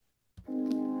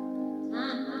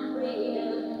Time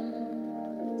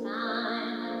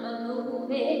for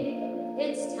moving.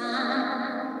 It's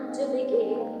time to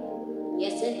begin.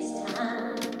 Yes, it's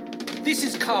time. This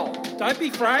is Cole. Don't be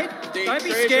afraid. Don't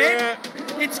be scared.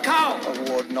 It's Cole.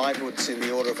 Award knighthoods in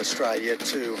the Order of Australia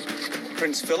to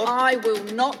Prince Philip. I will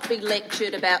not be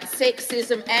lectured about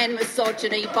sexism and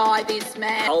misogyny by this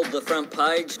man. Hold the front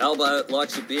page. Albo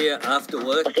likes a beer after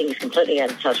work. I think he's completely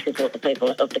out of touch with what the people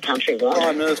of the country want.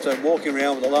 Prime Minister walking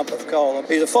around with a lump of coal.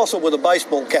 He's a fossil with a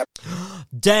baseball cap.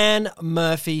 Dan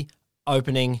Murphy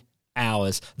opening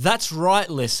hours. That's right,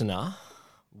 listener.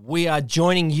 We are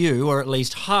joining you, or at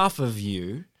least half of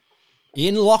you,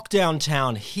 in lockdown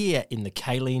town here in the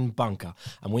Kaleen bunker.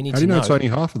 And we need How do you know it's only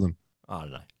half of them? I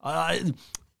don't know.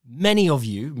 Many of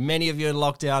you in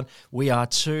lockdown. We are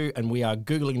too, and we are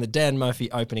Googling the Dan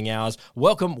Murphy opening hours.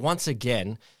 Welcome once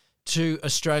again to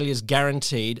Australia's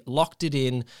guaranteed, locked it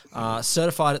in,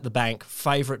 certified at the bank,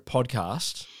 favourite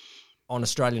podcast on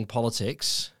Australian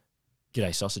politics.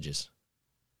 G'day, sausages.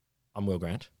 I'm Will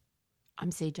Grant.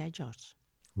 I'm CJ Josh.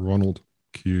 Ronald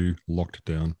Q. locked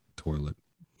down toilet.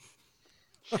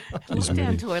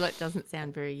 Lockdown toilet doesn't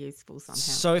sound very useful somehow.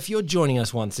 So if you're joining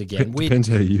us once again, depends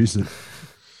how you use it.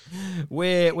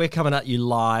 We're coming at you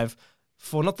live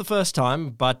for not the first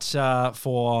time, but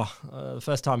for the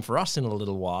first time for us in a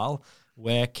little while,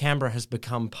 where Canberra has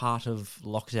become part of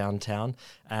lockdown town,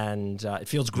 and it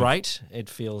feels great. It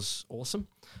feels awesome.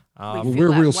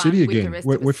 We're a real city again.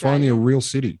 We're finally a real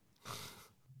city.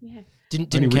 Yeah.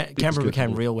 Canberra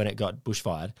became real when it got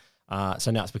bushfired.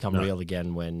 So now it's become real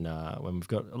again when we've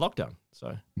got a lockdown.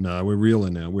 So no, we're realer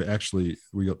now. We got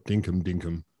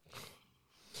dinkum.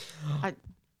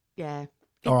 Yeah.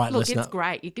 All right, look, listener. It's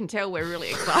great. You can tell we're really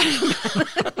excited.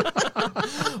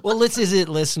 Well, this is it,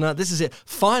 listener. This is it.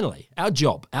 Finally, our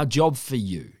job for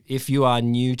you. If you are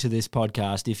new to this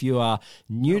podcast, if you are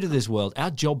new to this world,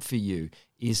 our job for you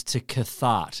is to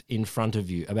cathart in front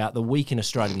of you about the week in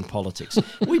Australian politics.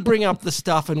 We bring up the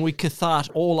stuff and we cathart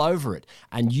all over it.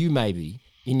 And you maybe,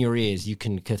 in your ears, you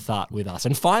can cathart with us.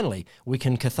 And finally, we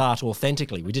can cathart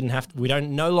authentically. We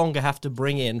don't no longer have to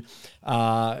bring in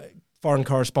foreign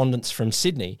correspondents from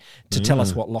Sydney to tell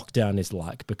us what lockdown is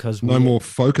like, because no more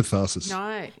phocatharsis.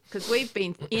 No, because we've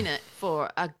been in it for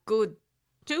a good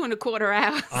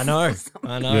 2.25 hours.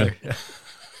 I know. Yeah.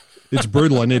 It's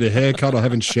brutal. I need a haircut. I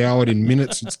haven't showered in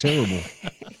minutes. It's terrible.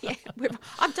 Yeah,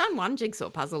 I've done one jigsaw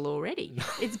puzzle already.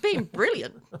 It's been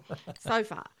brilliant so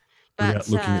far. But, without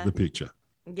looking at the picture.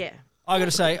 Yeah. I got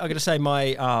to say,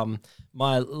 my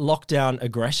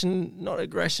lockdown not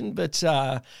aggression, but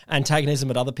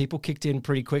antagonism at other people kicked in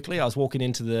pretty quickly. I was walking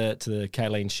into the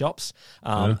Kaleen shops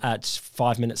at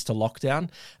 5 minutes to lockdown,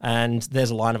 and there's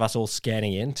a line of us all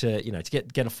scanning in to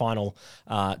get a final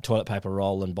toilet paper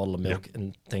roll and bottle of milk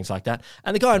and things like that.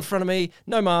 And the guy in front of me,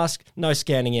 no mask, no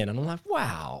scanning in, and I'm like,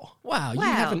 wow. You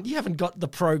haven't got the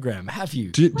program, have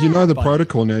you? Do you know the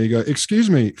protocol now? You go, excuse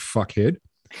me, fuckhead.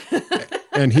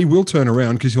 And he will turn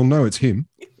around because he'll know it's him.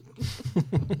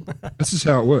 This is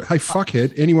how it works. Hey,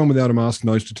 fuckhead, anyone without a mask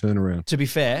knows to turn around. To be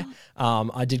fair,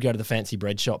 I did go to the fancy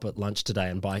bread shop at lunch today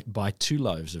and buy 2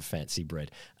 loaves of fancy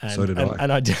bread. And, so did I.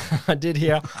 And I did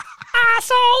hear,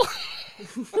 asshole!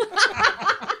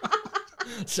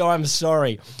 So I'm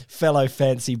sorry, fellow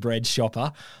fancy bread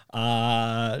shopper.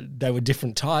 They were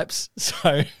different types,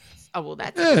 so... Oh, well,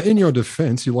 that's... Yeah, in your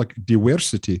defense, you like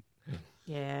diversity.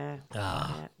 Yeah.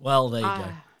 Well, there you go.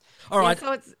 All right.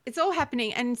 So it's all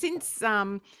happening, and since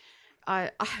I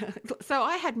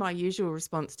had my usual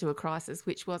response to a crisis,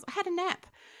 which was I had a nap.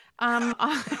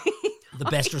 The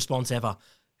best response ever.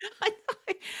 I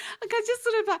just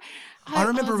sort of. I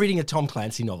remember reading a Tom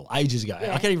Clancy novel ages ago.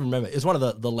 Yeah. I can't even remember. It was one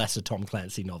of the lesser Tom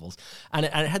Clancy novels, and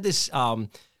it had this.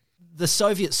 The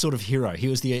Soviet sort of hero. He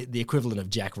was the equivalent of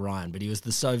Jack Ryan, but he was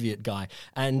the Soviet guy.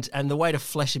 And the way to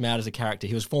flesh him out as a character,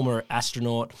 he was former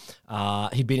astronaut.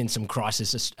 He'd been in some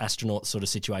crisis astronaut sort of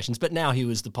situations, but now he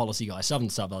was the policy guy, some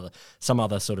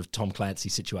other sort of Tom Clancy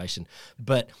situation.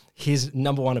 But his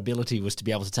number one ability was to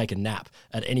be able to take a nap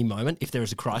at any moment if there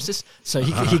was a crisis. So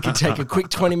he could take a quick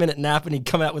 20-minute nap and he'd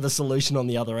come out with a solution on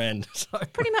the other end. So.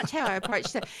 Pretty much how I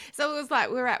approached it. So it was like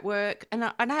we were at work, and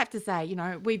I have to say,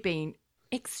 we've been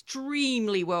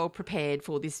extremely well prepared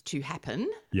for this to happen.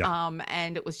 Yeah.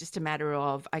 And it was just a matter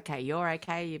of, okay, you're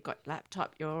okay, you've got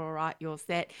laptop, you're all right, you're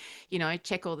set,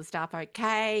 check all the stuff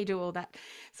okay, do all that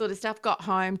sort of stuff. Got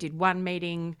home, did one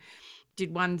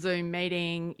Zoom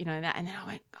meeting, that, and then I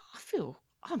went,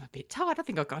 I'm a bit tired. I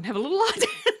think I'll go and have a little lie down,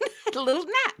 had a little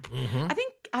nap. Mm-hmm.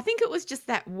 I think it was just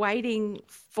that waiting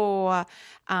for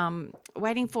the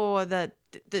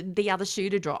other shoe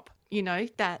to drop,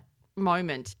 that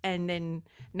moment and then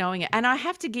knowing it. And I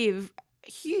have to give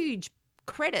huge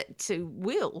credit to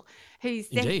Will, who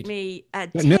sent Indeed. me a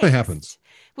text. That never happens.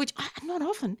 Which not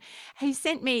often. He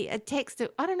sent me a text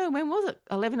at, I don't know, when was it?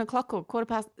 11 o'clock or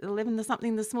 11:15 or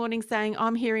something this morning saying,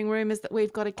 I'm hearing rumours that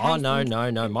we've got a case. Oh, no.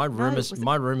 My was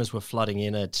rumours were flooding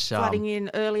in at... flooding in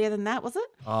earlier than that, was it?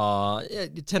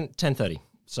 10:30.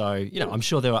 So, I'm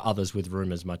sure there were others with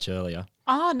rumours much earlier.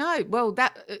 Oh, no. Well,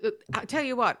 I'll tell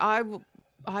you what, I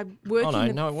work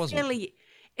in a fairly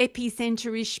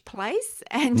epicentre-ish place.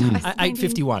 And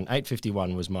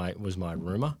 8:51 was my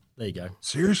rumour. There you go.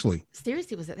 Seriously?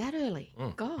 Seriously, was it that early?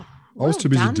 God. I was too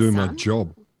busy done, doing my son.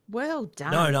 job. Well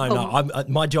done. No.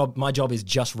 My job is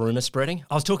just rumour spreading.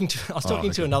 I was talking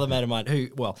to another mate of mine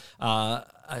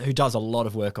who does a lot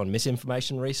of work on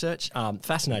misinformation research.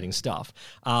 Fascinating stuff.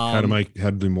 How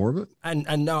to do more of it?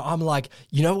 And no, I'm like,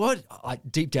 you know what?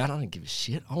 Deep down, I don't give a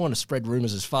shit. I want to spread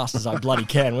rumours as fast as I bloody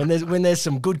can. When there's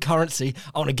some good currency,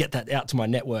 I want to get that out to my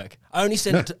network. I only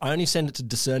send it to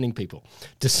discerning people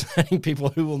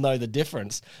who will know the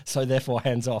difference. So therefore,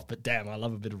 hands off. But damn, I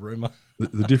love a bit of rumour.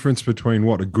 The difference between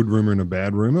what, a good rumor and a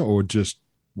bad rumor, or just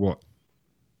what?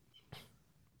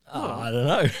 I don't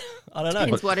know.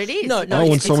 Depends what it is. No, I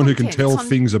want someone who can content. tell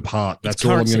things apart. That's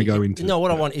all I'm going to go into. No,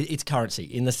 what I want, it's currency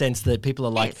in the sense that people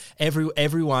are like,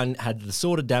 everyone had the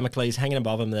sword of Damocles hanging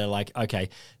above them. They're like, okay,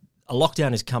 a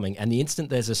lockdown is coming. And the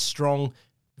instant there's a strong,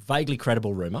 vaguely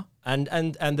credible rumor, and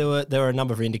there were a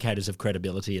number of indicators of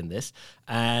credibility in this,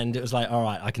 and it was like, all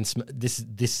right, I can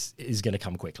this is going to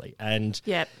come quickly, and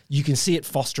you can see it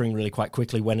fostering really quite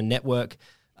quickly when a network.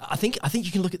 I think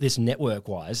you can look at this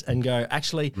network-wise and go,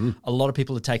 actually, a lot of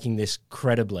people are taking this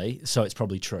credibly, so it's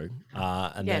probably true.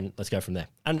 Then let's go from there.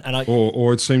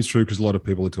 Or it seems true because a lot of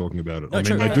people are talking about it. No, I mean,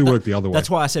 true. they do work the other way. That's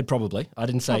why I said probably. I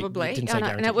didn't say Probably. Didn't say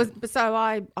guaranteed. And it was so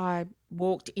I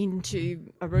walked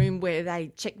into a room where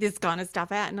they checked this kind of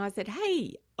stuff out, and I said,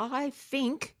 "Hey, I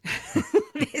think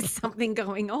there's something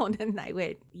going on," and they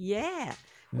went, "Yeah,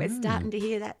 we're starting to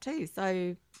hear that too."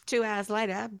 So 2 hours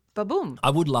later, ba-boom. I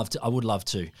would love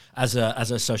to, as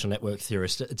a social network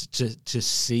theorist, to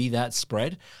see that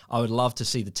spread. I would love to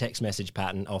see the text message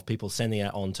pattern of people sending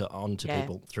it on to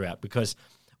people throughout, because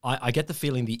I get the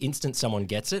feeling the instant someone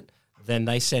gets it, then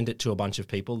they send it to a bunch of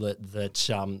people that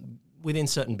within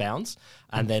certain bounds,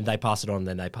 and then they pass it on,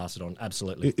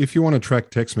 Absolutely. If you want to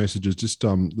track text messages, just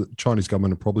the Chinese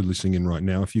government are probably listening in right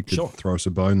now. If you could throw us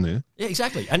a bone there. Yeah,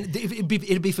 exactly. And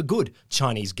it'd be for good,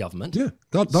 Chinese government. Yeah,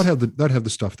 they'd have the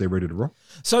stuff there ready to rock.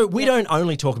 So we don't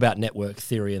only talk about network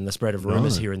theory and the spread of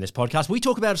rumours here in this podcast. We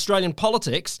talk about Australian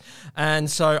politics.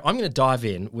 And so I'm going to dive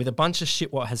in with a bunch of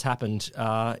shit what has happened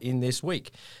in this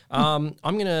week. I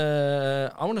want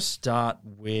to start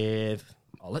with...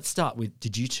 let's start with,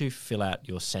 did you two fill out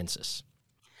your census?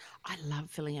 I love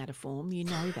filling out a form. You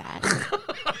know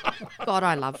that. God,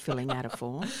 I love filling out a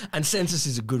form. And census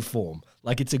is a good form.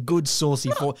 Like, it's a good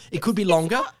saucy form. It could be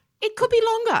longer. It could be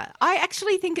longer. I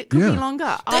actually think it could be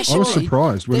longer. I was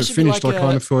surprised. When it finished, I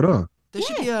kind of thought, there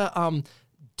should be a,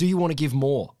 do you want to give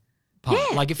more? Part.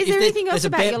 Yeah. Like, if is there anything else there's a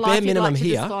about your life bare minimum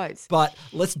you'd like to here, disclose? but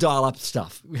let's dial up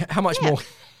stuff. How much more?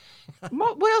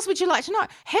 What else would you like to know?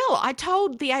 Hell, I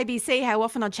told the ABC how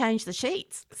often I change the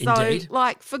sheets. So, Indeed.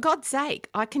 for God's sake,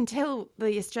 I can tell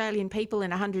the Australian people in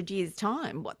 100 years'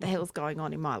 time what the hell's going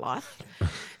on in my life.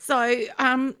 So,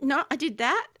 no, I did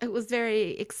that. It was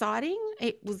very exciting.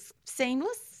 It was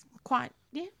seamless.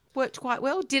 Worked quite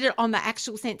well. Did it on the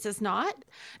actual census night.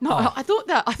 No, I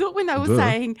thought when they were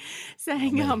saying,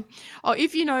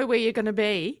 if you know where you're going to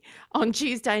be on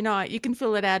Tuesday night, you can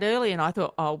fill it out early. And I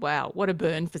thought, oh wow, what a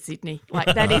burn for Sydney.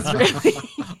 Like, that is really.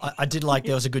 I did like,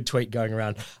 there was a good tweet going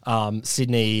around.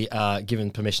 Sydney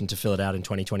given permission to fill it out in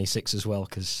 2026 as well,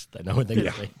 because they know where they're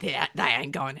going to be. Yeah, they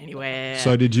ain't going anywhere.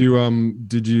 So did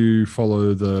you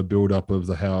follow the build up of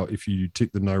how if you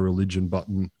tick the no religion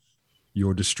button,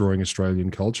 you're destroying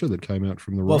Australian culture that came out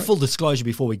from the right? Well, full disclosure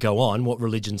before we go on, what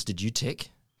religions did you tick?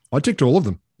 I ticked all of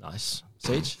them. Nice.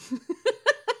 Siege?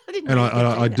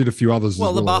 I did a few others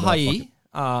well, as well. The Baha'i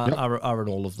are in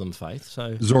all of them faith.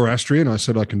 So Zoroastrian, I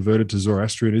said I converted to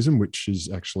Zoroastrianism, which is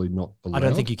actually not allowed. I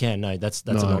don't think you can. No, that's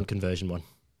a non-conversion one.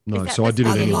 No, so I did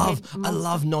it anyway. I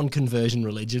love non-conversion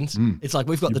religions. It's like,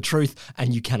 we've got the truth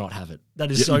and you cannot have it.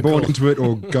 That is so you're cool. born into it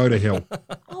or go to hell.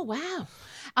 Oh, wow.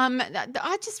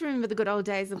 I just remember the good old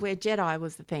days of where Jedi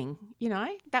was the thing. You know,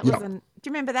 that wasn't. Do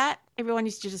you remember that? Everyone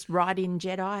used to just write in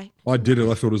Jedi. I did it.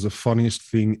 I thought it was the funniest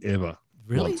thing ever.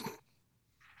 Really?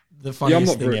 the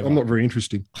funniest thing very, ever. I'm not very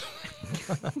interesting.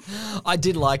 I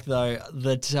did like though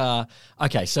that.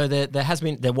 Okay, so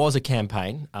there was a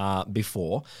campaign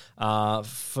before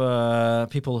for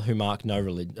people who mark no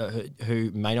religion,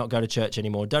 who may not go to church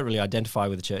anymore, don't really identify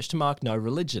with the church, to mark no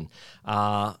religion.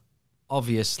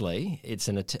 Obviously, it's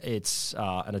an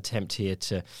attempt here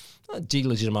to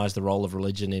delegitimise the role of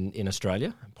religion in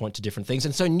Australia, point to different things.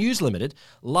 And so News Limited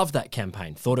loved that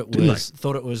campaign, thought it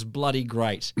was bloody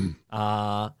great.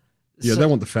 They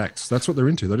want the facts. That's what they're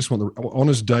into. They just want the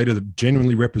honest data that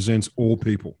genuinely represents all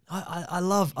people. I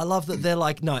love that they're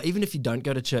like, no, even if you don't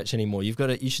go to church anymore, you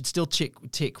should still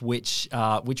tick which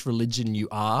religion you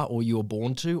are or you were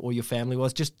born to or your family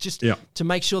was, just to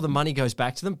make sure the money goes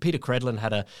back to them. Peter Credlin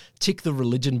had a tick the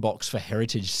religion box for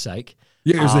heritage's sake.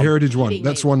 Yeah, it was the heritage one.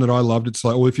 That's one that I loved. It's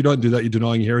like, well, if you don't do that, you're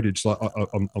denying heritage. It's like,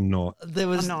 I'm not.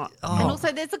 I'm not. And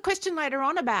also, there's a question later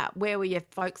on about where were your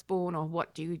folks born or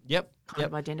what do you kind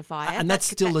of identify as. And that's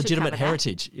still legitimate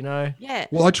heritage, you know? Yeah.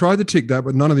 Well, I tried to tick that,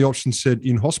 but none of the options said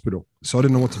in hospital, so I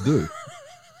didn't know what to do.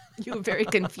 You were very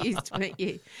confused, weren't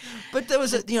you? But there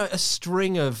was a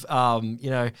string of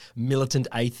militant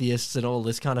atheists and all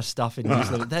this kind of stuff in New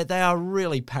Zealand. They are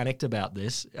really panicked about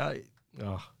this.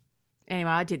 Anyway,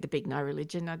 I did the big no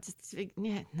religion. I just,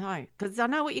 no, because I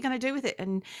know what you're going to do with it.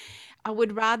 And I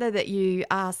would rather that you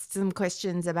ask some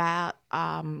questions about,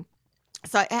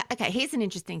 here's an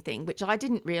interesting thing, which I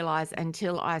didn't realise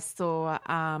until I saw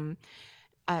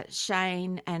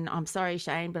Shane, and I'm sorry,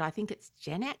 Shane, but I think it's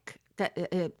Janek.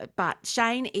 But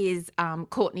Shane is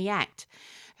Courtney Act,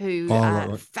 who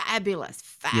fabulous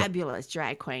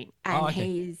drag queen. And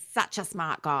he's such a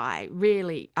smart guy,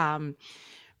 really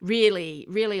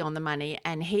really on the money,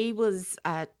 and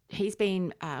he's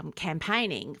been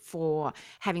campaigning for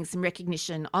having some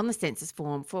recognition on the census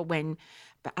form for when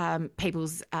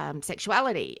people's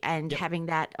sexuality and having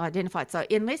that identified. So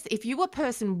if you were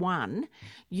person one,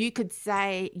 you could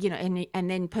say, and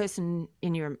then person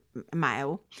in your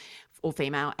male or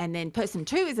female, and then person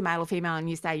two is a male or female, and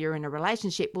you say you're in a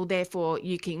relationship, well, therefore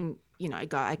you can,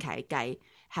 go, okay, gay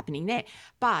happening there.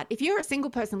 But if you're a single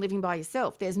person living by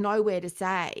yourself, there's nowhere to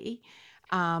say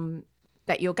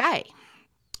that you're gay.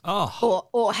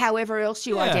 Or however else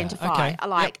you identify.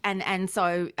 Okay. And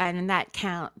that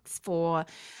counts for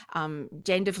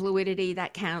gender fluidity,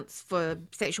 that counts for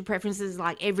sexual preferences,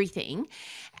 like everything.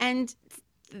 And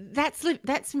that's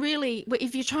really,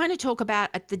 if you're trying to talk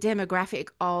about the demographic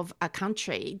of a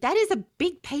country, that is a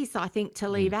big piece, I think, to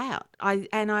leave out.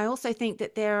 I also think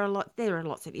that there are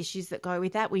lots of issues that go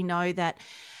with that. We know that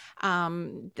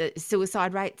the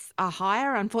suicide rates are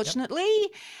higher,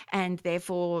 unfortunately, and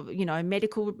therefore,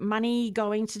 medical money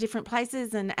going to different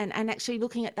places and actually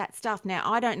looking at that stuff. Now,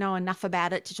 I don't know enough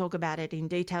about it to talk about it in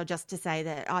detail, just to say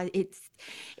that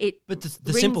But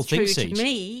the simple thing, to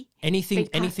me, anything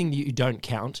that you don't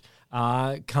count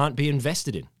can't be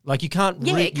invested in. Like you can't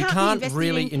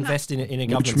really invest in a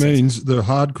government. Which means the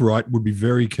hard right would be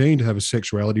very keen to have a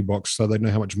sexuality box so they know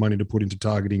how much money to put into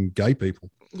targeting gay people.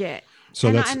 Yeah. So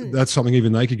that's something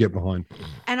even they could get behind.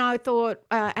 And I thought,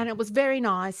 and it was very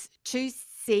nice to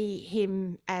see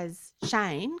him as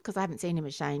Shane, because I haven't seen him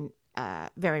as Shane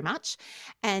very much,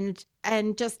 and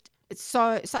just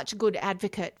such a good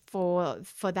advocate for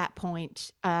that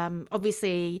point.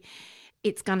 Obviously,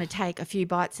 it's going to take a few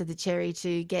bites of the cherry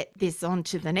to get this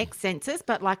onto the next census,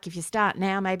 but like if you start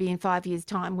now, maybe in 5 years'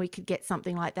 time, we could get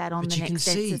something like that on the next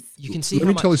census. You can see. Let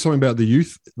me tell you something about the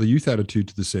youth attitude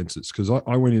to the census, because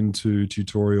I went into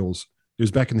tutorials. It was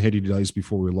back in the heady days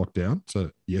before we were locked down, so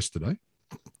yesterday.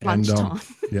 Lunchtime.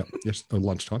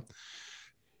 Lunchtime.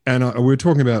 And we were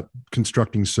talking about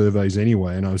constructing surveys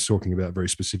anyway, and I was talking about very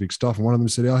specific stuff. And one of them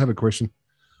said, I have a question.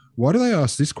 Why do they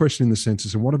ask this question in the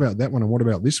census? And what about that one? And what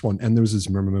about this one? And there was this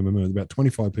about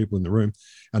 25 people in the room,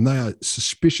 and they are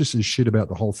suspicious as shit about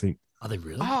the whole thing. Are they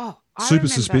really? Oh, super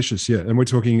suspicious, yeah. And we're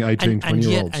talking 18,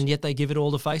 20-year-olds. And yet they give it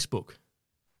all to Facebook.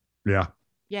 Yeah.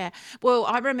 Yeah. Well,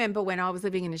 I remember when I was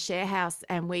living in a share house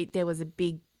and there was a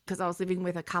big, because I was living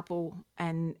with a couple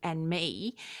and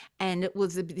me, and it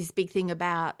was this big thing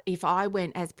about if I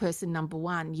went as person number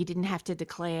one, you didn't have to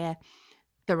declare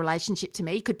the relationship to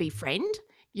me. It could be friend.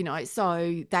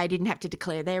 So they didn't have to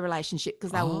declare their relationship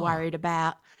because they were worried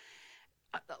about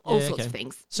all sorts of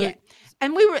things. So, yeah.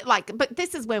 And we were like, but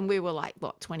this is when we were like,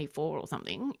 24 or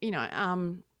something,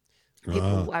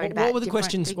 people worried about what were the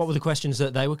questions? things. What were the questions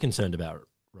that they were concerned about?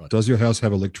 Right. Does your house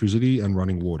have electricity and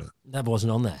running water? That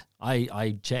wasn't on there.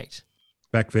 I checked.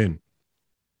 Back then.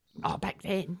 Oh, back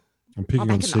then. I'm picking back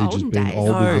on in the Siege as olden being days.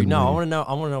 older. No, I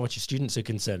want to know what your students are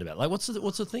concerned about. Like, what's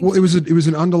the thing? Well, it was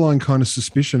an underlying kind of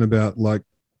suspicion about like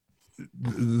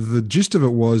the gist of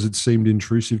it was it seemed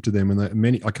intrusive to them, and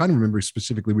I can't remember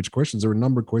specifically which questions. There were a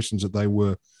number of questions that they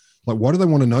were like, why do they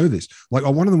want to know this? Like,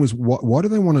 one of them was, why do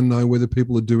they want to know whether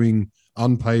people are doing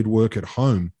unpaid work at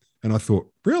home? And I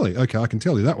thought, really? Okay, I can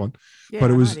tell you that one. Yeah, but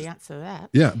it was the answer to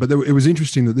that. Yeah, but it was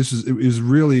interesting that it was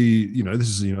really, this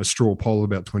is a straw poll of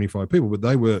about 25 people, but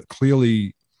they were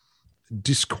clearly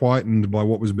disquieted by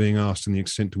what was being asked and the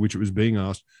extent to which it was being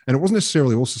asked. And it wasn't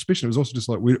necessarily all suspicion. It was also just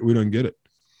like, we don't get it.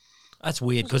 That's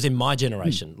weird because in my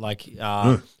generation,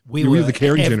 we were the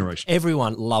caring generation.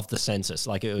 Everyone loved the census.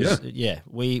 Like it was,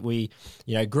 we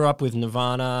grew up with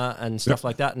Nirvana and stuff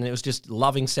like that, and it was just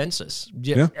loving census.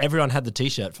 Yeah. Everyone had the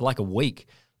T-shirt for like a week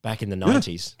back in the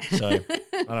 90s. So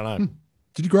I don't know.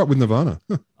 Did you grow up with Nirvana?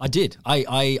 I did.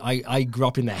 I grew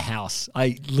up in their house.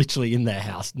 Literally in their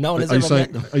house. No one has ever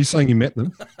met them. Are you saying you met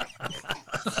them?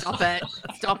 Stop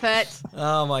it.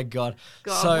 Oh my God.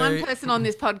 So, one person on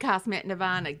this podcast met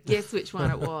Nirvana. Guess which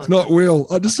one it was. Not Will.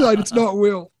 I decided it's not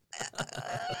Will. Hey,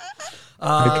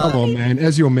 come on, man.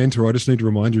 As your mentor, I just need to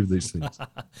remind you of these things.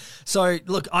 So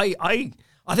look, I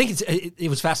think it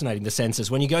was fascinating, the census.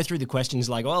 When you go through the questions,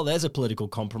 like, well, there's a political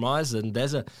compromise, and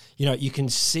there's you can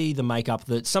see the makeup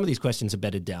that some of these questions are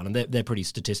bedded down, and they're pretty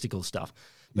statistical stuff.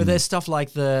 But there's stuff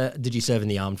like did you serve in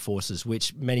the armed forces,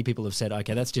 which many people have said,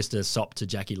 okay, that's just a sop to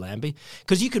Jackie Lambie,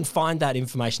 because you can find that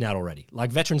information out already.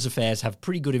 Like Veterans Affairs have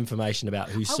pretty good information about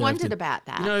who served. I wondered about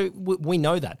that. We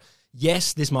know that.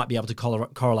 Yes, this might be able to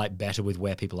correlate better with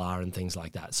where people are and things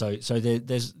like that. So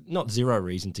there's not zero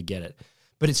reason to get it.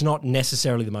 But it's not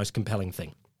necessarily the most compelling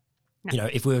thing. No.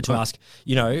 If we were to ask,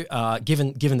 given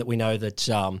that we know that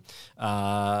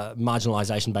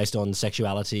marginalisation based on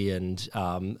sexuality and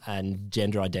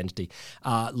gender identity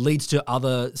leads to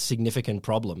other significant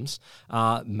problems,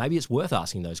 maybe it's worth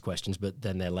asking those questions, but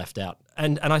then they're left out.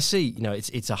 And I see,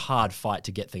 it's a hard fight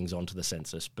to get things onto the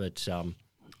census, but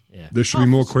yeah. There should be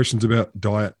more questions about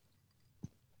diet.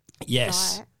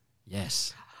 Yes. Diet.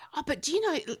 Yes. Oh, but do you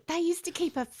know they used to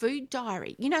keep a food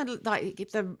diary? Like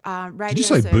if the radio. Did you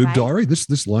say survey, boob diary?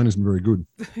 This line isn't very good.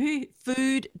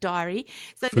 Food diary.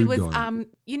 So food there was, diary.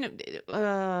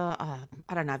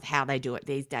 I don't know how they do it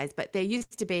these days, but there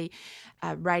used to be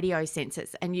a radio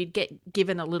census, and you'd get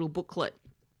given a little booklet.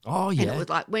 Oh, yeah. And it was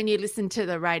like when you listen to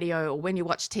the radio or when you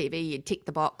watch TV, you'd tick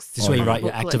the box. This is where you write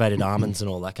your activated almonds and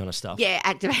all that kind of stuff. Yeah,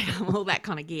 activated, all that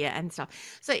kind of gear and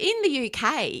stuff. So in the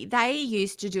UK, they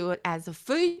used to do it as a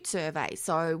food survey.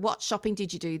 So what shopping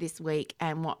did you do this week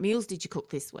and what meals did you cook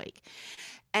this week?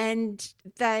 And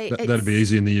that'd be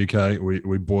easy in the UK.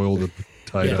 We boil the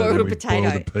potato, boil the boil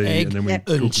the pea, egg, and then we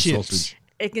cook the sausage.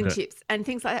 Egg and chips and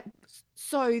things like that.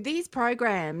 So these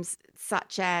programs,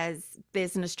 such as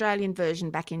there's an Australian version,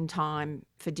 Back in Time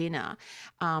for Dinner.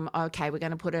 Okay, we're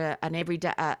going to put an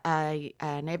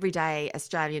everyday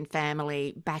Australian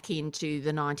family back into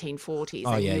the 1940s,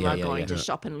 and you are going to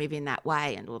shop and live in that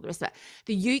way, and all the rest of that.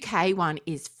 The UK one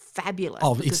is fabulous.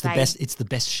 Oh, it's the best. It's the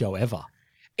best show ever.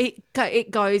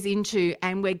 It goes into,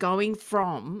 and we're going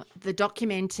from the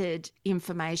documented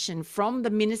information from the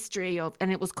Ministry of,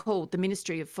 and it was called the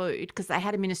Ministry of Food because they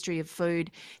had a Ministry of Food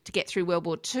to get through World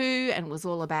War II, and it was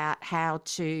all about how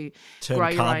to grow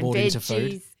your own veggies. Into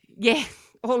food. Yeah,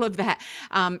 all of that.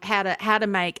 How to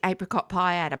make apricot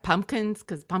pie out of pumpkins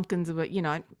because pumpkins were,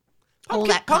 all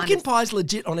that. Pumpkin pie's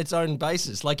legit on its own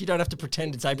basis. Like you don't have to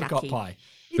pretend it's apricot pie.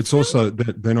 It's also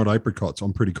they're not apricots.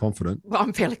 I'm pretty confident. Well,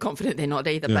 I'm fairly confident they're not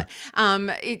either. Yeah.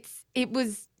 But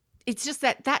it's just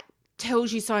that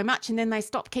tells you so much, and then they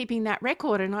stop keeping that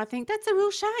record, and I think that's a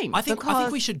real shame. I think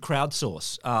we should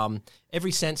crowdsource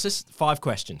every census 5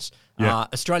 questions. Yeah.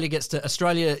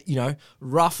 Australia,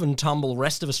 rough and tumble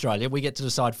rest of Australia, we get to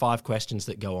decide 5 questions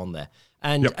that go on there.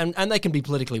 And and they can be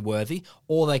politically worthy,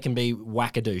 or they can be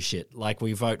wackadoo shit. Like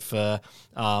we vote for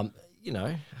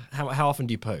how often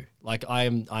do you poo? Like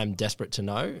I'm desperate to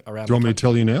know around. Do you want me to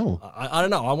tell you now? I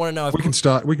don't know. I want to know if we can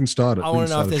start it. I want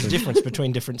to know if there's a difference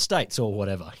between different states or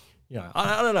whatever.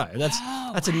 I don't know.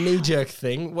 That's a knee jerk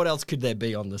thing. What else could there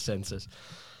be on the census?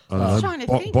 Trying to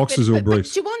think. Boxes or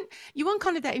briefs. But you want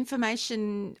kind of that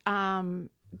information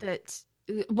that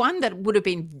one that would have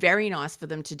been very nice for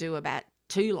them to do about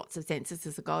 2 lots of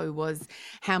censuses ago was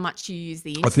how much you use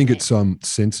the internet. I think it's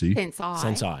Sensi.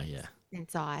 Sensei, yeah.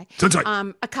 Sensei.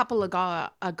 A couple ago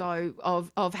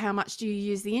of how much do you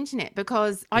use the internet?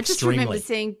 Because I just remember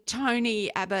seeing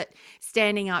Tony Abbott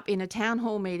standing up in a town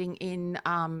hall meeting in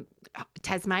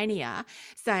Tasmania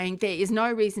saying there is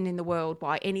no reason in the world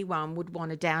why anyone would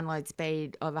want a download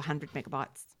speed of 100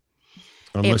 megabytes.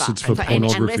 Unless ever. it's for And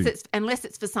pornography. unless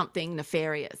it's for something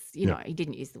nefarious. You know, he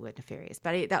didn't use the word nefarious,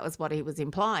 but that was what he was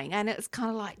implying. And it's kind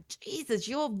of like, Jesus,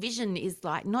 your vision is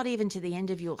like not even to the end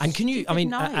of your. And can you? I mean,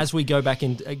 nose. as we go back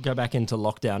into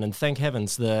lockdown, and thank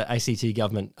heavens the ACT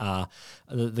government,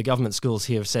 the government schools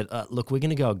here have said, look, we're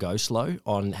going to go slow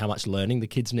on how much learning the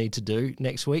kids need to do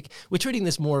next week. We're treating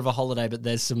this more of a holiday, but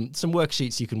there's some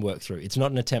worksheets you can work through. It's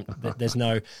not an attempt. There's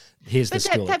no here's the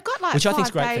school. They've got like which I think's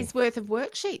 5 great days worth of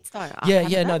worksheets though.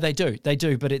 no, they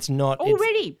do, but it's not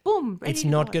already. Boom, ready it's to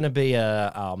not go. going to be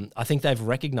a. I think they've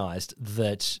recognised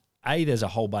that there's a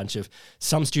whole bunch of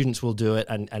some students will do it,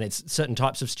 and it's certain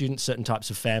types of students, certain types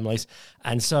of families,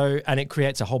 and it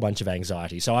creates a whole bunch of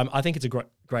anxiety. So I think it's a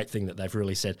great thing that they've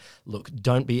really said, look,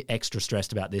 don't be extra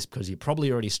stressed about this because you're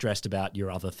probably already stressed about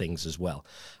your other things as well.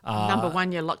 Number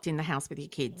one, you're locked in the house with your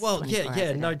kids. Well,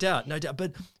 yeah, no doubt,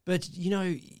 but you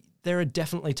know. There are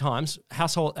definitely times, a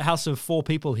house of 4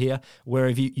 people here, where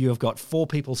you have got 4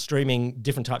 people streaming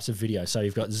different types of video. So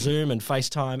you've got Zoom and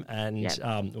FaceTime and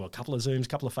a couple of Zooms, a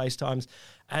couple of FaceTimes.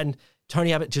 And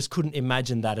Tony Abbott just couldn't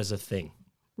imagine that as a thing.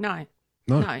 No.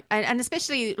 And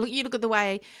especially, you look at the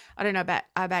way, I don't know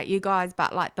about you guys,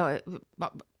 but like the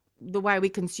way we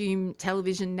consume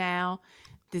television now,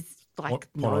 there's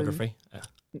like pornography.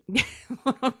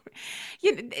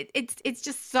 It's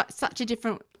just such a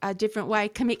different way.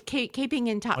 Keeping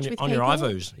in touch with on people. your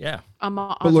iVoo's, yeah.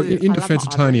 But look, in defence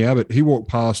of Tony Abbott, he walked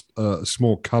past a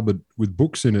small cupboard with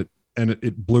books in it, and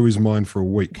it blew his mind for a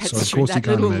week. That's so of true, course he that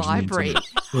can't little imagine library. the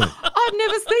internet. Yeah. I've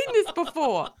never seen this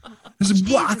before.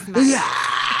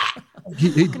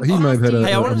 He may have had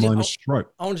a minor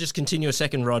stroke. I want to just continue a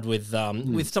second, Rod, with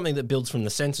something that builds from the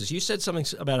census. You said something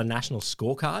about a national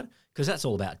scorecard, because that's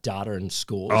all about data and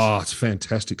scores. Oh, it's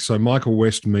fantastic. So Michael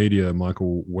West of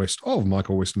Michael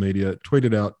West Media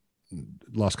tweeted out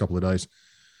last couple of days,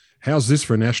 how's this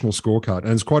for a national scorecard? And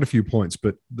there's quite a few points,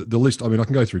 but the list, I mean, I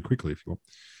can go through quickly if you want.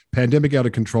 Pandemic out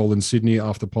of control in Sydney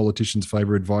after politicians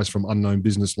favour advice from unknown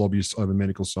business lobbyists over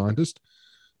medical scientists.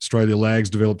 Australia lags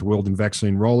developed world in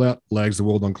vaccine rollout, lags the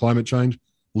world on climate change,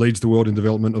 leads the world in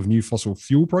development of new fossil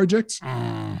fuel projects.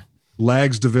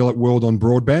 Lags developed world on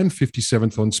broadband,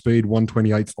 57th on speed,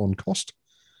 128th on cost.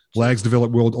 Lags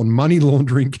developed world on money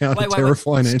laundering, counter-terror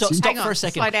financing. Stop for a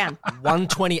second. Slow down.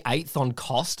 128th on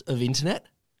cost of internet?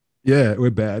 Yeah,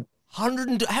 we're bad. How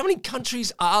many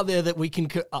countries are there that we can,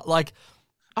 There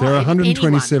are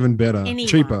 127 better,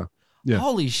 cheaper. Yeah.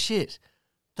 Holy shit.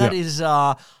 That is...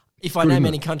 if I name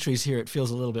any countries here, it feels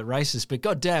a little bit racist, but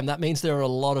goddamn, that means there are a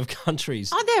lot of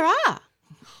countries. Oh, there are.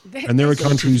 And there are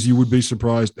countries you would be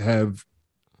surprised have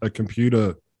a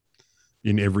computer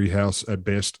in every house at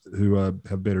best who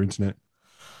have better internet.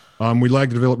 We lag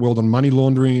the developed world on money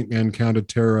laundering and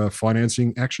counter-terror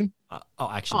financing action.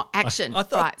 Action. Action. I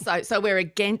thought, right. So we're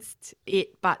against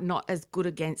it, but not as good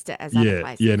against it as other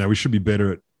places. Yeah, no, we should be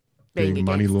better at being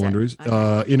money against launderers. it.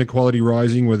 Okay. Inequality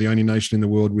rising. We're the only nation in the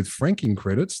world with franking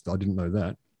credits. I didn't know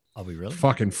that. Are we really?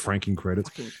 Fucking franking credits.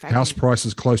 House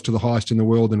prices close to the highest in the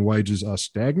world and wages are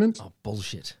stagnant. Oh,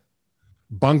 bullshit.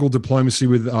 Bungled diplomacy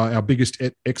with our biggest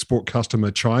export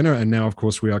customer, China. And now, of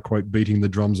course, we are, quote, beating the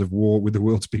drums of war with the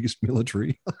world's biggest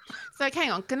military. So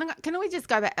hang on. Can we just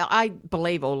go back? I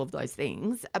believe all of those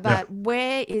things, but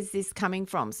where is this coming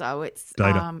from? So it's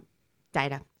data.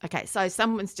 Data. Okay, so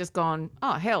someone's just gone,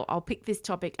 oh, hell, I'll pick this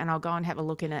topic and I'll go and have a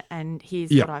look in it, and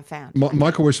here's what I found.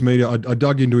 Michael West Media, I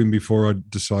dug into him before I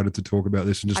decided to talk about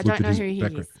this and just looked at his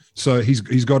background. So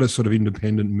he's got a sort of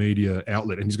independent media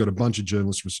outlet, and he's got a bunch of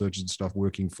journalists, researchers and stuff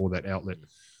working for that outlet.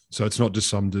 So it's not just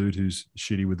some dude who's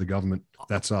shitty with the government.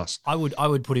 That's us. I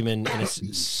would put him in a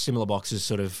similar box as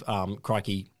sort of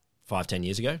Crikey 5-10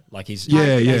 years ago. Like he's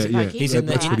He's in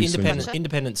the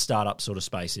independent startup sort of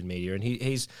space in media,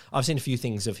 and I've seen a few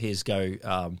things of his go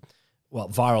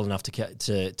viral enough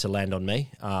to land on me.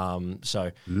 I know.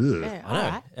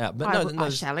 Right. Yeah, but I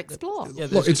shall explore.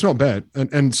 Look, it's not bad,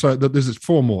 and so there's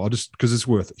 4 more. Just because it's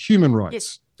worth it. Human rights.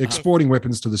 Yes. Exporting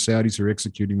weapons to the Saudis who are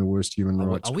executing the worst human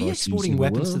rights. Are we crises exporting in the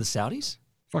weapons world. to the Saudis?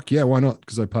 Fuck yeah, why not?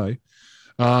 Because they pay.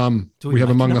 We have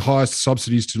among the highest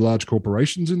subsidies to large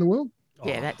corporations in the world.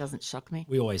 Yeah, that doesn't shock me.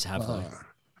 We always have, though.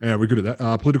 Yeah, we're good at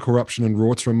that. Political corruption and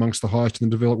rorts are amongst the highest in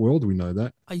the developed world. We know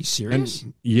that. Are you serious?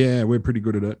 And, yeah, we're pretty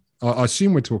good at it. I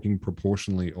assume we're talking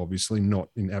proportionally, obviously, not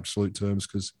in absolute terms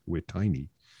because we're tiny.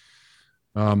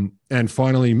 And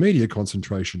finally, media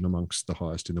concentration amongst the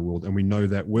highest in the world. And we know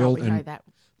that well. We know that.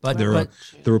 But there are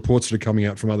the reports that are coming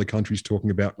out from other countries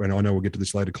talking about, and I know we'll get to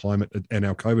this later, climate and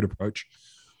our COVID approach,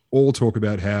 all talk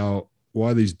about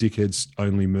why these dickheads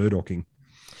only Murdoching.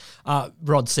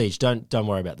 Rod Siege, don't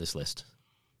worry about this list.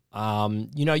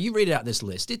 You read out this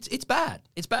list. It's bad.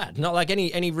 It's bad. Not like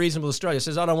any reasonable Australia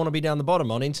says, I don't want to be down the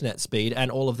bottom on internet speed and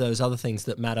all of those other things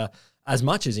that matter as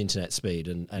much as internet speed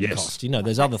and cost.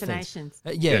 There's other things.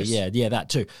 Yeah, that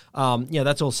too.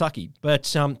 That's all sucky.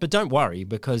 But don't worry,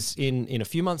 because in a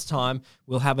few months' time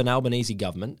we'll have an Albanese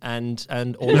government and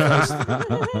all of those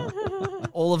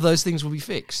all of those things will be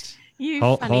fixed.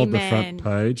 Hold the front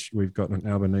page. We've got an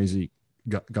Albanese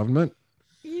government.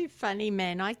 You funny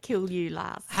man, I'd kill you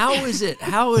last. How is it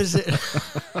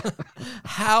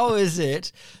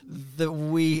that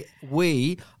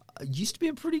we used to be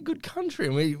a pretty good country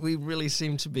and we really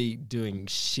seem to be doing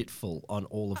shitful on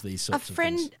all of these sorts of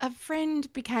things? A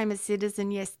friend became a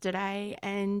citizen yesterday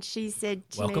and she said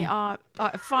to me, I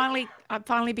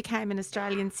finally became an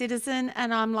Australian citizen,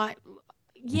 and I'm like,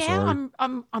 I'm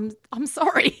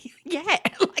sorry. Yeah,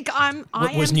 like I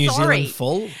was am New sorry. Zealand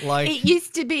full? Like, it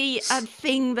used to be a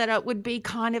thing that it would be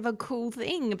kind of a cool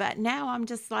thing, but now I'm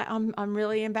just like I'm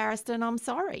really embarrassed and I'm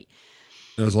sorry.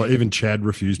 It was like even Chad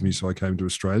refused me, so I came to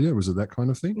Australia. Was it that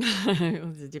kind of thing? It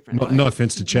was a different. No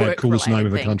offense to Chad, coolest name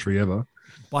of a country ever.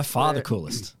 By far the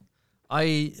coolest.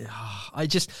 I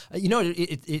just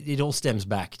it all stems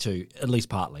back to, at least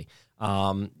partly,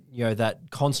 that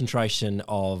concentration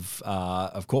of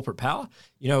corporate power,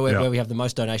 where we have the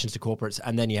most donations to corporates,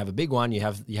 and then you have a big one, you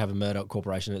have a Murdoch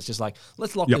corporation. It's just like,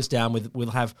 let's lock this down we'll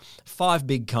have 5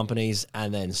 big companies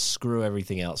and then screw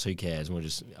everything else. Who cares? And we'll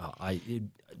just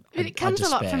it comes a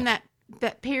lot from that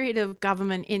period of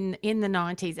government in the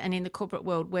 90s and in the corporate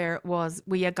world where it was,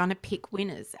 we are going to pick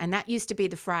winners. And that used to be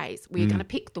the phrase, we're going to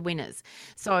pick the winners.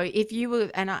 So if you were,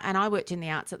 and I worked in the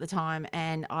arts at the time,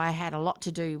 and I had a lot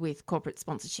to do with corporate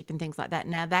sponsorship and things like that.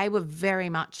 Now, they were very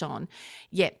much on,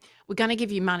 we're going to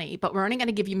give you money, but we're only going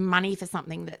to give you money for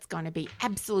something that's going to be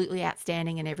absolutely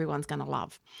outstanding and everyone's going to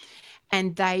love.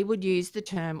 And they would use the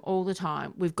term all the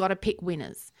time, we've got to pick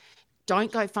winners.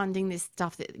 Don't go funding this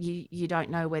stuff that you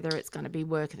don't know whether it's going to be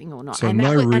working or not. So and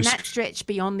risk. That stretched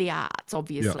beyond the arts,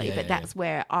 obviously, but that's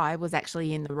where I was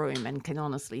actually in the room and can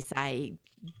honestly say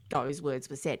those words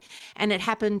were said. And it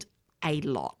happened a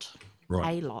lot.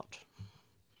 Right. A lot.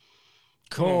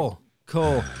 Cool.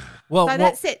 Well, so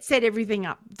that set everything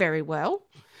up very well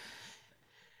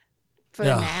for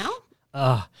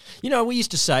now. We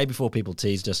used to say before people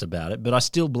teased us about it, but I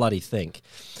still bloody think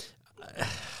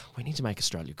we need to make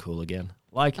Australia cool again.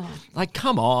 Like,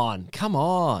 come on.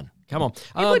 It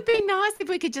would be nice if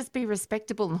we could just be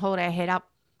respectable and hold our head up,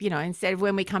 instead of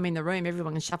when we come in the room,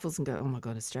 everyone shuffles and go, oh my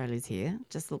God, Australia's here.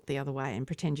 Just look the other way and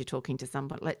pretend you're talking to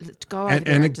somebody. Let's go over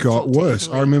there and it just got talk worse.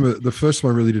 easily. I remember the first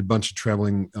time I really did a bunch of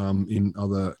traveling in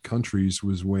other countries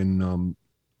was when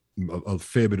a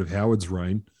fair bit of Howard's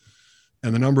reign.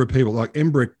 And the number of people, like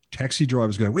Embraer taxi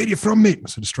drivers going, where are you from, mate? I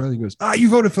said, Australia. He goes, you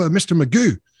voted for Mr.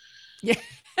 Magoo. Yeah.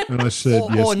 And I said,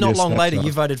 or not long later,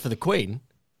 you voted for the Queen.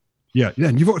 Yeah,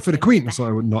 and you voted for the Queen. So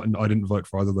I didn't vote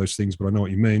for either of those things, but I know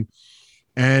what you mean.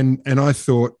 And I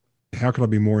thought, how could I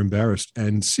be more embarrassed?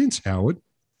 And since Howard,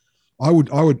 I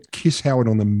would kiss Howard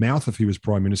on the mouth if he was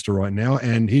Prime Minister right now,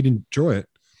 and he'd enjoy it.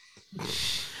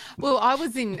 Well, I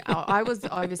was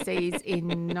overseas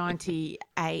in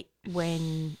 '98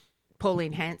 when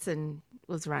Pauline Hanson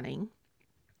was running,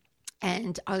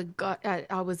 and I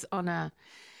was on a.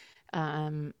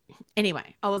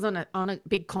 Anyway, I was on a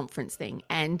big conference thing,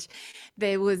 and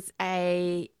there was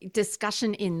a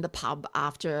discussion in the pub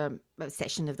after a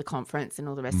session of the conference and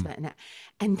all the rest of it.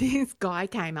 And this guy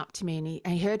came up to me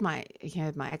and he heard my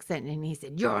accent and he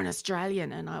said, "You're an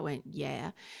Australian," and I went,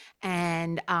 "Yeah."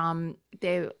 And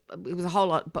it was a whole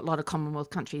lot of Commonwealth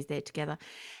countries there together.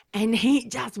 And he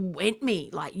just went me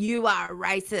like, "You are a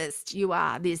racist. You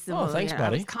are this." Oh, thanks,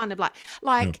 buddy. It's kind of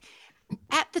like.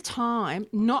 At the time,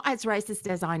 not as racist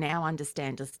as I now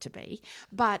understand us to be,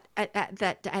 but at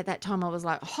that time I was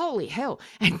like, holy hell.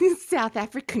 And this South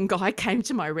African guy came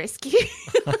to my rescue.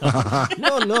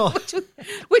 No.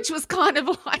 Which was kind of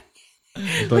like,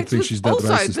 I don't think she's that also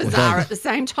racist. bizarre at the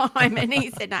same time. And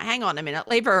he said, no, hang on a minute,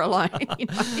 leave her alone.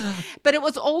 But it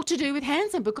was all to do with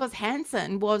Hanson, because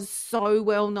Hanson was so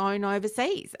well known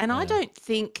overseas. And I don't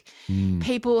think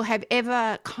people have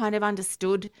ever kind of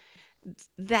understood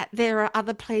that there are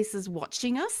other places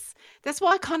watching us. That's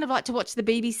why I kind of like to watch the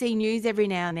BBC News every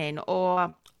now and then.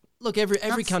 Or look,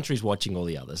 every country's watching all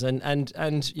the others, and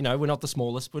we're not the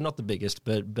smallest, we're not the biggest,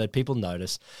 but people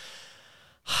notice.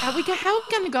 How are we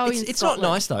going to go? It's not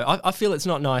nice though. I feel it's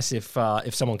not nice if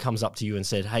someone comes up to you and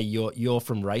said, "Hey, you're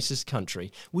from racist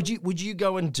country." Would you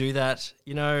go and do that?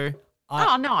 No.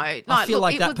 I feel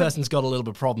like that person's got a little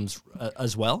bit of problems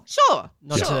as well. Sure.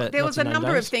 There was a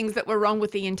number of things that were wrong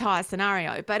with the entire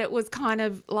scenario, but it was kind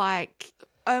of like,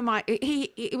 oh my,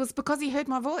 it was because he heard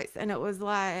my voice, and it was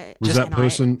like, Was that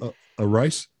person a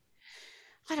race?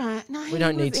 I don't know. We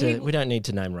don't need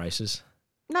to name races.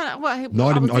 No, well, No,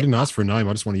 I didn't ask for a name.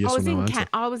 I just want a yes or no answer.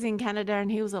 I was in Canada, and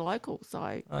he was a local,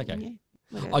 so Okay. yeah.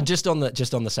 Just on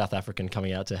the South African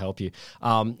coming out to help you.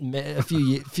 A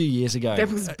few years ago, That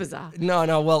was bizarre.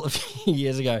 No. Well, a few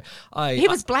years ago, He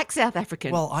was black South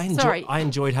African. Well, I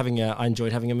enjoyed having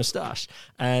a moustache,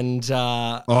 and we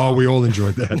all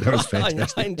enjoyed that. That was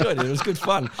fantastic. I enjoyed it. It was good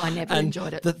fun. I never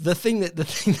enjoyed it. The thing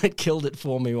that killed it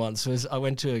for me once was I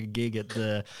went to a gig at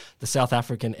the South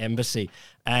African embassy,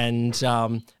 and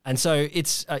so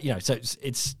it's so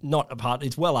it's not apart.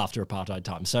 It's well after apartheid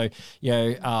time. So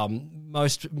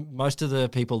most of the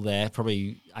people there,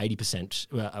 probably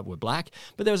 80% were black,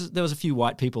 but there was a few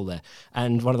white people there,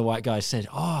 and one of the white guys said,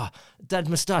 "Oh, that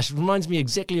moustache reminds me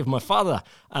exactly of my father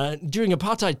during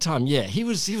apartheid time. Yeah, he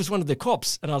was one of the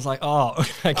cops." And I was like, "Oh,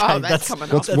 okay, that's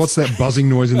coming off. What's that buzzing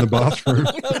noise in the bathroom?"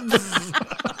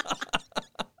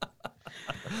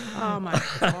 Oh my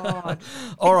God.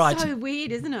 All right. It's so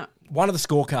weird, isn't it? One of the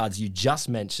scorecards you just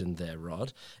mentioned there,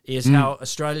 Rod, is how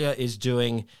Australia is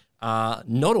doing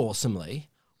not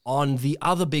awesomely on the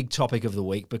other big topic of the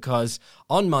week, because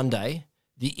on Monday,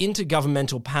 the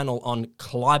Intergovernmental Panel on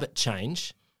Climate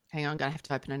Change... Hang on, I'm going to have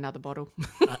to open another bottle.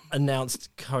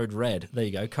 announced Code Red. There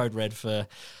you go, Code Red for...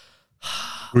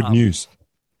 Good news.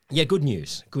 Yeah, good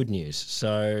news. Good news.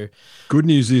 So... Good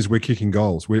news is we're kicking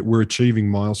goals. We're achieving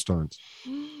milestones.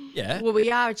 Yeah. Well, we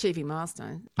are achieving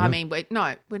milestones. Yeah. I mean, we're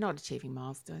not achieving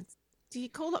milestones. Do you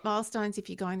call it milestones if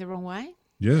you're going the wrong way?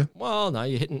 Yeah. Well, no,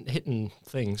 you're hitting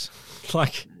things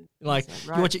like Right.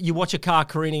 you watch a car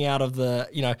careening out of the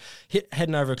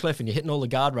heading over a cliff, and you're hitting all the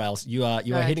guardrails. You are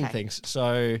hitting things.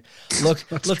 So look,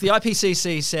 the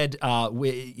IPCC said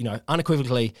we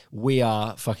unequivocally we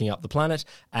are fucking up the planet,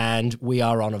 and we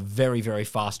are on a very, very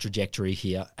fast trajectory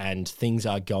here, and things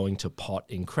are going to pot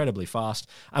incredibly fast.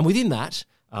 And within that,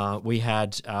 we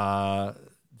had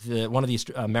one of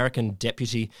the American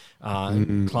deputy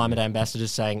climate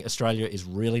ambassadors saying Australia is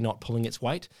really not pulling its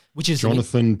weight, which is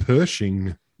Jonathan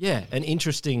Pershing. Yeah, an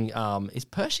interesting. Is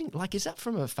Pershing is that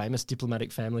from a famous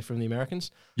diplomatic family from the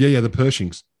Americans? Yeah, the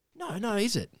Pershings. No,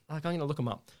 is it? I'm going to look them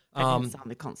up. They didn't sign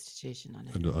the Constitution.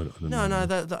 I know.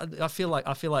 No. I feel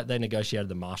like they negotiated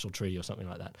the Marshall Treaty or something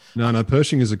like that. No.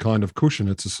 Pershing is a kind of cushion.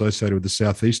 It's associated with the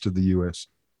southeast of the US.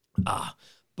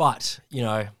 But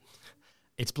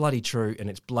it's bloody true, and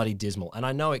it's bloody dismal. And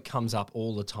I know it comes up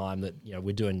all the time that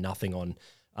we're doing nothing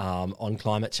on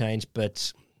climate change,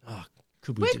 but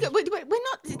could we? We're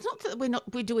not. It's not that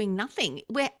we're doing nothing.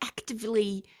 We're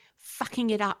actively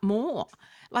fucking it up more.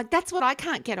 Like, that's what I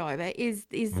can't get over. Is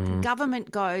the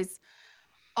government goes,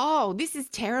 oh, this is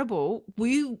terrible.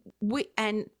 We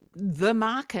and the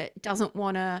market doesn't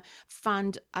want to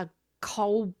fund a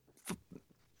coal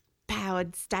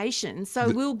powered station, so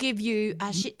we'll give you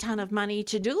a shit ton of money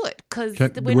to do it because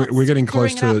we're getting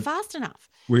close to it fast enough.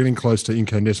 We're getting close to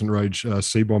incandescent rage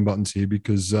C-bomb buttons here,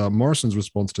 because Morrison's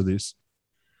response to this,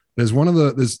 there's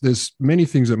there's many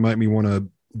things that make me want to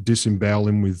disembowel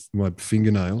him with my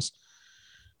fingernails,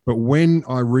 but when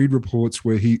I read reports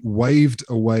where he waved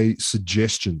away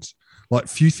suggestions, like,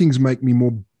 few things make me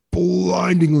more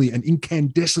blindingly and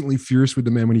incandescently furious with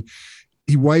the man when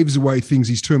he waves away things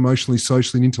he's too emotionally,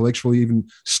 socially, and intellectually even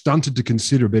stunted to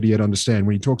consider, but yet understand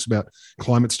when he talks about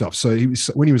climate stuff. So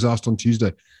when he was asked on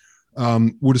Tuesday,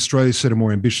 would Australia set a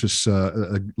more ambitious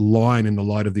line in the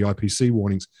light of the IPCC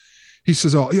warnings? He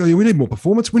says, we need more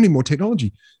performance, we need more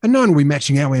technology. And no one will be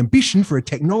matching our ambition for a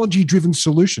technology-driven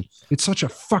solution. It's such a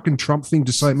fucking Trump thing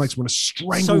to say. It makes me want to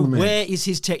strangle the man. So where is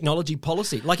his technology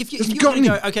policy? Like, if you want to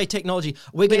go, okay, technology,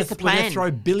 we're going to throw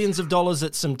billions of dollars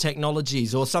at some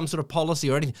technologies or some sort of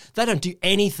policy or anything. They don't do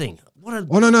anything.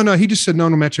 No. He just said no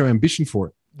one will match our ambition for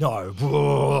it. No.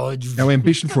 Our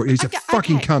ambition for it. He's a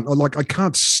fucking cunt. I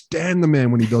can't stand the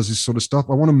man when he does this sort of stuff.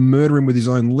 I want to murder him with his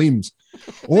own limbs.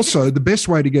 Also, the best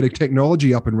way to get a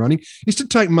technology up and running is to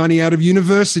take money out of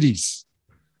universities.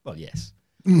 Well, yes.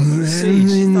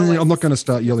 I'm not going to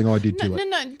start yelling. I did too.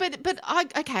 No. But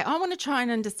I want to try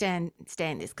and understand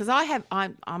this, because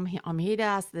I'm here to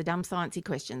ask the dumb sciencey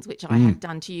questions, which I have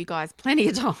done to you guys plenty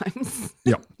of times.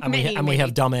 Yeah, and we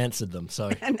have dumb answered them.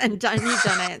 So and you've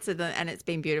done answered them, and it's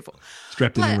been beautiful.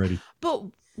 Strapped in and ready. But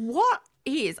what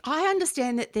is? I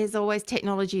understand that there's always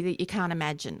technology that you can't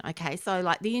imagine. Okay, so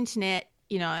like the internet,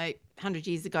 100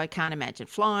 years ago, can't imagine.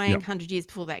 Flying, 100 years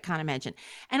before that, can't imagine.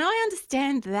 And I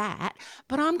understand that,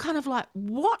 but I'm kind of like,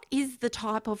 what is the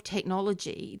type of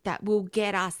technology that will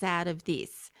get us out of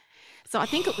this? So I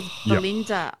think it was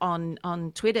Belinda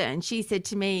on Twitter, and she said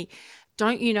to me,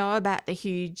 don't you know about the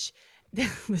huge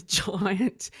the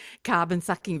giant carbon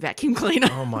sucking vacuum cleaner.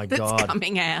 Oh my that's God.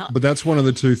 coming out. But that's one of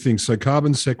the two things. So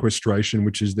carbon sequestration,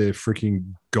 which is their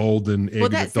freaking golden egg Well,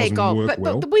 that that's their doesn't goal, work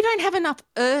well. but we don't have enough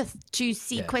Earth to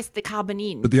sequester the carbon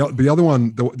in. But the other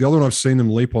one, the other one I've seen them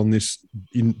leap on this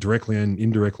directly and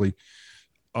indirectly.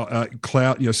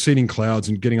 Cloud, seeding clouds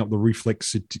and getting up the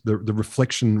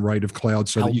reflection rate of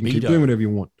clouds so that you can keep Albedo. doing whatever you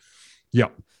want. Yeah.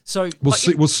 So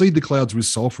We'll seed the clouds with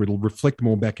sulfur. It'll reflect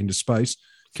more back into space.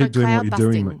 Keep doing what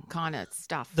you're doing, mate. Kind of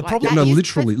stuff. The Like problem- that No,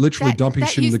 used- literally dumping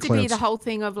shit in the That used to be clouds. the whole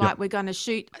thing of Yep. we're going to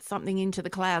shoot something into the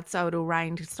clouds so it'll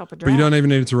rain to stop a drought. But you don't even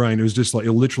need it to rain. It was just like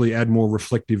it'll literally add more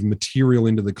reflective material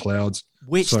into the clouds.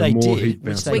 Which so they more did, heat which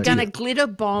bounce they We're back. going to glitter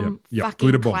bomb Yep. fucking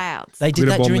Glitter bomb. clouds. they did Glitter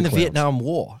that bomb during the the clouds. Vietnam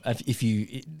War. If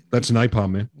you That's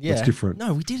napalm, man. yeah, That's different.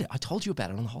 No, we did it. I told you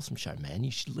about it on the Wholesome Show, man. You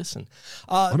should listen.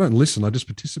 I don't listen. I just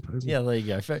participate. Yeah, there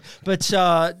you go. But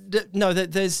no,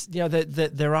 there's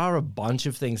there are a bunch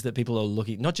of things that people are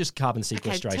looking, not just carbon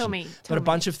sequestration, tell me. but a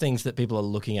bunch of things that people are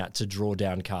looking at to draw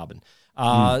down carbon.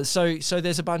 So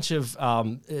there's a bunch of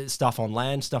stuff on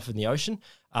land, stuff in the ocean,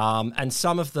 and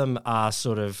some of them are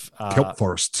sort of Kelp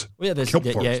forests. Well, yeah, there's Kelp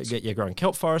forests. growing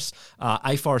kelp forests.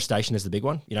 Afforestation is the big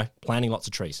one. Planting lots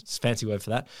of trees. It's a fancy word for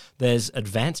that. There's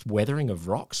advanced weathering of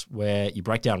rocks, where you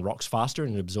break down rocks faster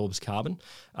and it absorbs carbon,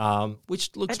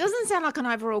 which looks. It doesn't sound like an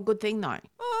overall good thing, though.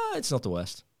 It's not the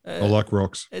worst. I like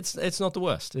rocks. It's not the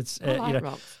worst. It's I like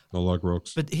rocks. I like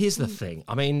rocks. But here's the thing.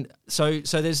 I mean, so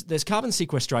there's carbon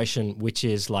sequestration, which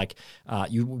is like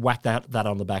you whack that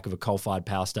on the back of a coal-fired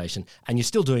power station, and you're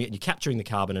still doing it. You're capturing the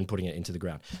carbon and putting it into the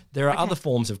ground. There are other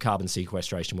forms of carbon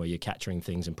sequestration where you're capturing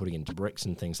things and putting it into bricks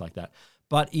and things like that.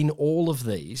 But in all of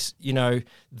these,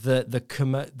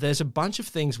 there's a bunch of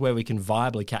things where we can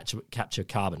viably capture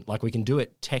carbon. Like we can do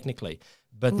it technically,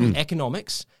 but the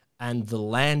economics and the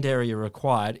land area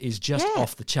required is just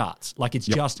off the charts. Like it's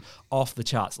just off the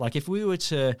charts. Like if we were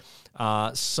to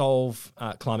solve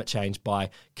climate change by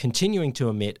continuing to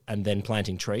emit and then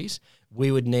planting trees, we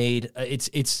would need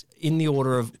it's in the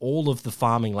order of all of the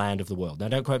farming land of the world. Now,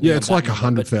 don't quote me. Yeah, on it's that like number,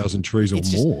 100,000 trees or it's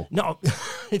just- more. No,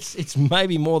 it's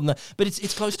maybe more than that, but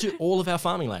it's close to all of our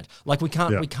farming land. Like we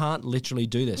can't literally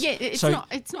do this. Yeah,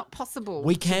 it's not possible.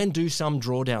 We can do some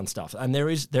drawdown stuff, and there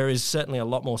is certainly a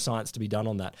lot more science to be done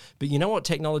on that. But you know what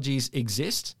technologies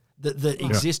exist that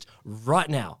exist right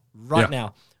now?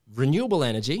 Now, renewable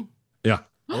energy, Yeah.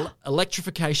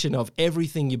 electrification of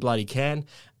everything you bloody can,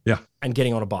 Yeah. and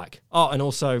getting on a bike. Oh, and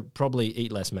also probably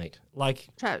eat less meat. Like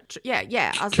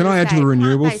Yeah. Can I add to the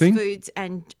renewable plant-based thing? Foods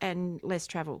and less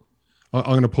travel. I'm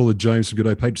going to pull a James from Good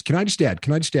Day Pages. Can I just add?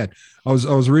 I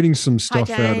was reading some stuff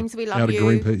James, we love out of you.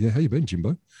 Greenpeace. Yeah, how you been,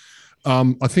 Jimbo?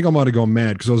 I think I might have gone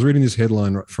mad because I was reading this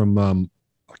headline from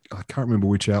I can't remember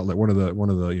which outlet, one of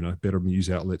the better news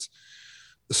outlets.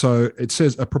 So it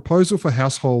says a proposal for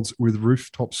households with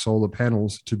rooftop solar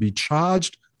panels to be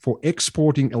charged for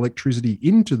exporting electricity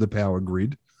into the power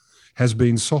grid has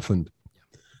been softened.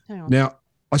 Hang on. Now,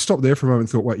 I stopped there for a moment and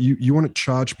thought, wait, you want to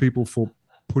charge people for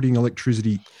putting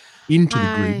electricity into the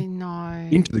I grid? know.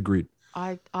 Into the grid.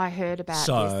 I heard about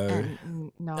So- this.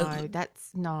 And no.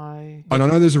 And I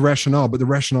know there's a rationale, but the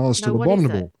rationale is still what is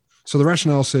abominable. it? So the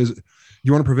rationale says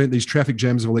you want to prevent these traffic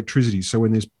jams of electricity. So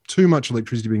when there's too much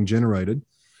electricity being generated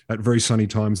at very sunny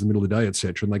times in the middle of the day, et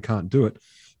cetera, and they can't do it,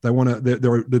 they're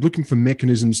looking for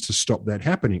mechanisms to stop that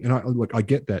happening. And I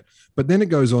get that. But then it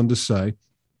goes on to say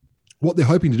what they're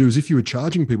hoping to do is if you were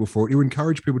charging people for it, you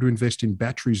encourage people to invest in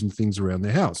batteries and things around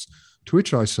their house. To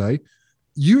which I say,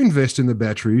 you invest in the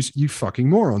batteries, you fucking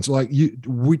morons. Like you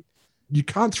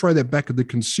can't throw that back at the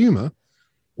consumer,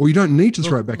 or you don't need to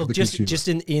throw it back at the consumer. Just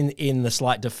in the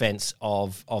slight defense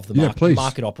of the please.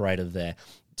 market operator there,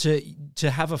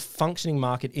 to have a functioning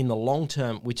market in the long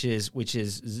term, which is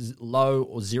low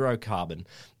or zero carbon,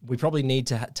 we probably need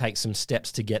to take some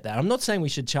steps to get that. I'm not saying we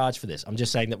should charge for this. I'm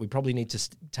just saying that we probably need to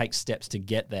take steps to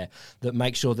get there that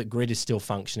make sure that grid is still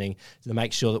functioning, to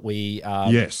make sure that we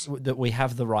that we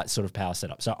have the right sort of power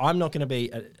setup. So I'm not going to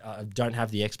be don't have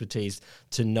the expertise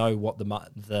to know what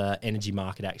the energy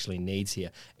market actually needs here.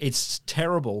 It's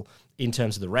terrible in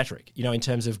terms of the rhetoric, in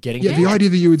terms of getting... the idea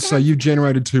that you would say you've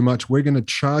generated too much, we're going to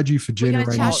charge you for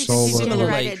generating solar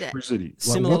electricity.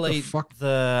 Similarly, what the fuck?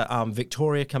 the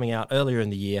Victoria coming out earlier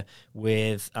in the year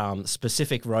with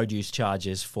specific road use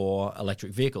charges for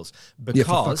electric vehicles For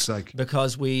fuck's sake.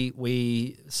 because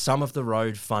we some of the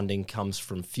road funding comes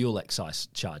from fuel excise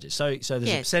charges. So there's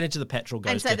a percentage of the petrol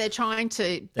goes And so to... they're trying to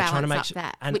They're balance trying to make up sure,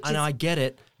 that. and I get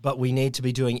it, but we need to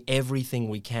be doing everything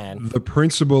we can. The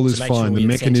principle is make sure fine. we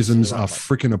The incentives to mechanisms the right are place.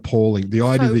 freaking appalling. The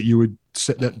idea that you would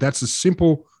set that's a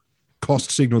simple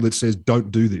cost signal that says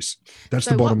don't do this. That's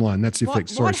the bottom line. That's the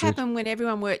effect. What happened when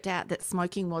everyone worked out that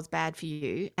smoking was bad for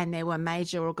you, and there were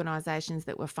major organisations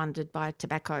that were funded by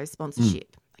tobacco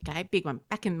sponsorship? Okay, big one,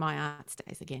 back in my arts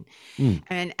days again,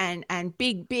 and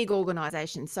big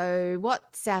organisations. So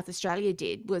what South Australia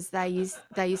did was they used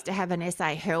to have an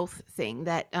SA Health thing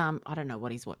that I don't know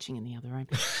what he's watching in the other room.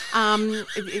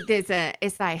 There's a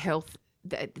SA Health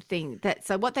thing that,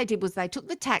 so what they did was they took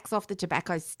the tax off the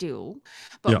tobacco still,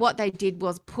 but what they did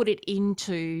was put it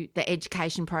into the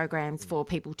education programs for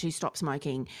people to stop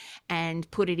smoking, and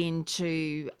put it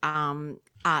into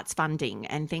arts funding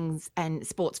and things, and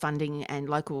sports funding and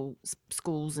local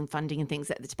schools and funding and things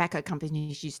that the tobacco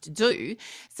companies used to do,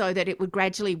 so that it would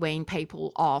gradually wean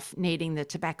people off needing the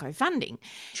tobacco funding.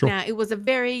 Sure. Now, it was a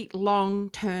very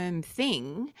long-term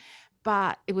thing,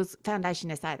 but it was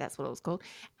Foundation SA, that's what it was called,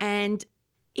 and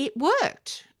it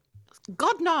worked.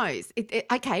 God knows.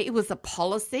 It was a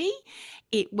policy.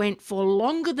 It went for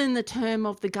longer than the term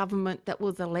of the government that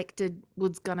was elected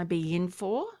was going to be in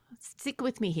for. Stick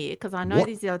with me here, because I know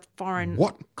these are foreign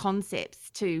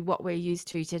concepts to what we're used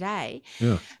to today.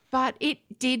 Yeah. But it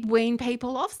did wean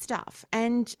people off stuff,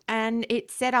 and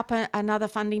it set up another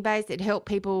funding base. It helped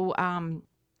people.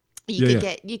 You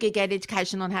could get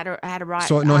education on how to write.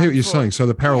 So no, I hear what you're saying. So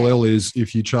the parallel is,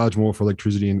 if you charge more for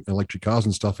electricity and electric cars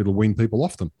and stuff, it'll wean people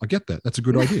off them. I get that. That's a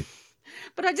good idea.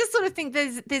 But I just sort of think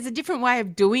there's a different way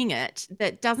of doing it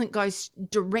that doesn't go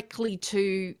directly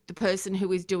to the person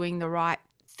who is doing the right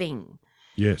thing.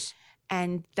 Yes.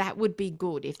 And that would be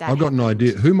good if that I've got an happened.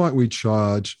 idea. Who might we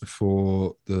charge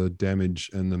for the damage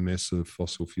and the mess of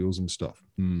fossil fuels and stuff?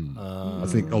 I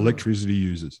think electricity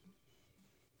users.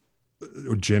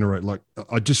 Or generate, like,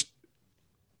 I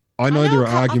know there are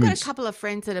arguments. I've got a couple of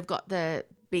friends that have got the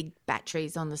big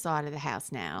batteries on the side of the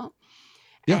house now,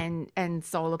 and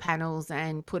solar panels,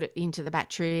 and put it into the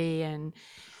battery and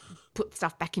put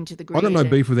stuff back into the grid. I don't know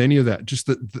beef with any of that. Just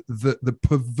the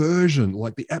perversion,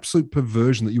 like the absolute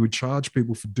perversion that you would charge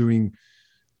people for doing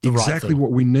exactly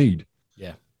what we need.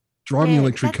 Yeah. Driving an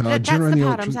electric car, generating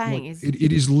electricity. Like,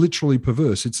 it is literally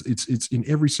perverse. It's in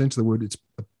every sense of the word. It's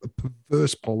a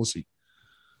perverse policy.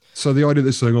 So the idea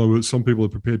they're saying, well, some people are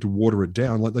prepared to water it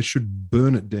down, like they should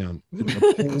burn it down. It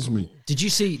appalls me. Did you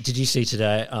see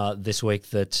today, this week,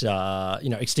 that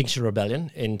Extinction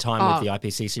Rebellion, in time with the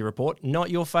IPCC report,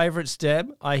 not your favourites,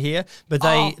 Deb, I hear, but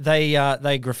they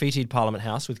graffitied Parliament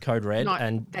House with Code Red,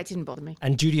 and that didn't bother me.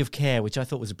 And Duty of Care, which I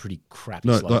thought was a pretty crappy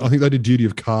No, slogan. I think they did Duty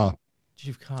of Car.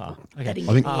 Duty of Car. Okay.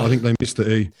 I think they missed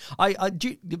the E.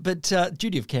 But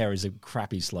Duty of Care is a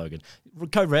crappy slogan.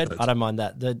 Code Red, I don't mind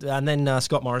that. And then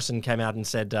Scott Morrison came out and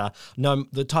said, no,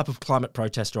 the type of climate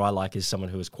protester I like is someone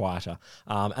who is quieter.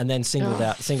 And then singled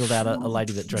out a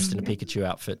lady that dressed in a Pikachu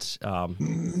outfit.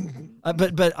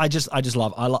 But I just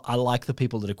love, I like the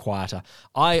people that are quieter.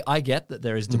 I get that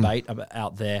there is debate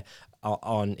out there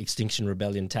on Extinction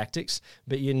Rebellion tactics,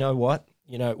 but you know what?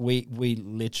 You know, we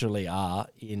literally are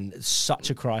in such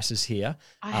a crisis here.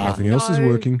 Nothing else is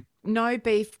working. No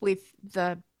beef with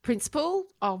the principle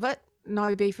of it,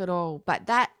 no beef at all. But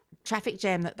that traffic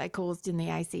jam that they caused in the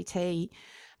ACT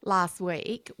last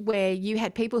week, where you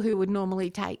had people who would normally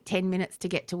take 10 minutes to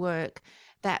get to work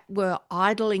that were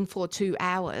idling for 2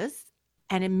 hours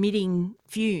and emitting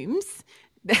fumes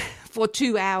for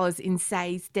 2 hours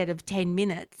instead of 10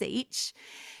 minutes each.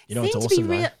 You know, it's seems awesome, to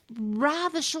be though.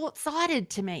 rather short-sighted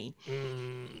to me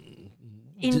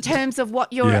in terms of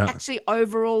what you're actually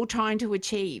overall trying to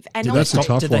achieve. And That's a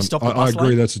tough Did they one. stop the I bus agree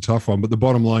lane? that's a tough one. But the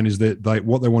bottom line is that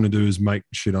what they want to do is make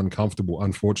shit uncomfortable.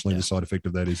 Unfortunately, the side effect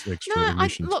of that is extra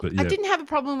emissions. I didn't have a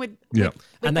problem with and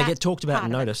they that get talked about part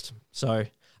and of it. noticed. So,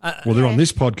 Well, they're on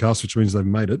this podcast, which means they've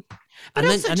made it. and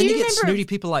also, then do you you get remember- snooty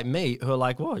people like me who are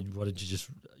like, "What did you just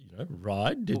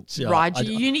ride? Ride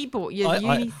your uni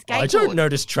skateboard. I don't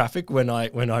notice traffic when I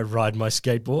ride my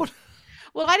skateboard."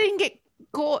 Well, I didn't get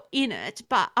caught in it,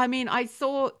 but I mean, I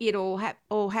saw it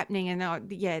all happening, and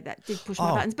that did push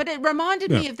my buttons. But it reminded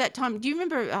me of that time. Do you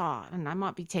remember? I don't know, it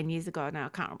might be 10 years ago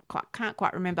now. I can't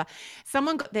quite remember.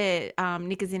 Someone got their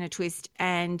knickers in a twist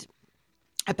and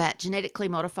about genetically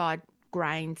modified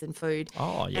grains and food,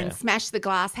 and smashed the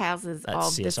glass houses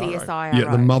of the CSIRO. Yeah,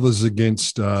 the Mothers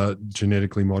Against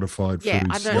Genetically Modified Yeah,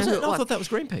 Foods. I don't know. I thought that was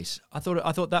Greenpeace. I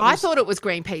thought that. I thought it was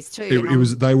Greenpeace too. It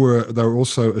was. They were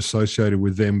also associated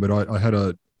with them, but I had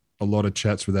a lot of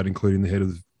chats with that, including the head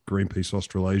of Greenpeace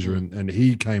Australasia, and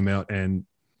he came out and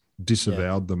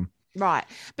disavowed them. Right.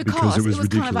 Because it was kind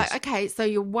of ridiculous. like, okay, so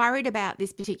you're worried about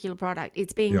this particular product.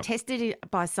 It's being Yep. tested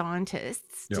by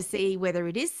scientists to Yep. see whether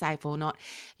it is safe or not.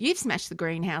 You've smashed the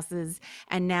greenhouses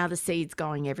and now the seed's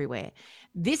going everywhere.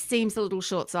 This seems a little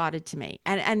short-sighted to me.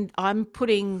 And I'm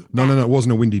putting No, it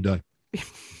wasn't a windy day.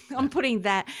 I'm putting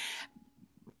that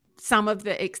some of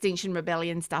the Extinction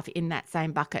Rebellion stuff in that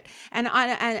same bucket. And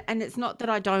it's not that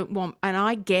I don't want, and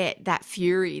I get that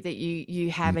fury that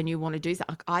you have and you want to do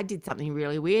something. I did something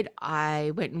really weird.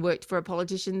 I went and worked for a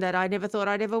politician that I never thought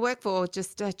I'd ever work for,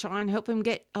 just to try and help him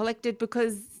get elected,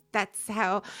 because that's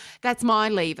my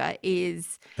lever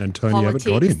is And Tony Abbott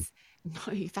got in.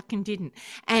 No, you fucking didn't.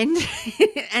 And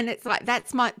and it's like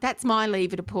that's my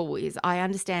lever to pull, is I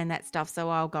understand that stuff, so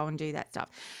I'll go and do that stuff.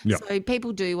 Yeah. So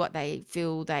people do what they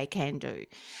feel they can do.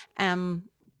 And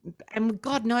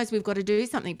God knows we've got to do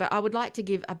something. But I would like to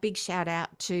give a big shout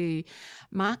out to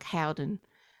Mark Howden.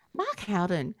 Mark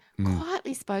Howden,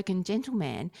 quietly spoken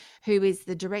gentleman, who is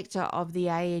the director of the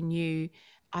ANU,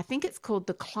 I think it's called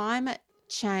the Climate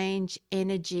Change,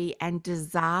 Energy and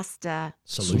Disaster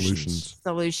Solutions.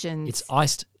 It's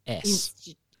ICED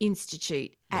S.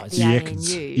 Institute at Right. the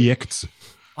ANU. EX.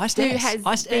 ICED Who S. has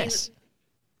ICED been- S.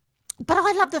 But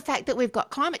I love the fact that we've got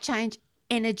climate change,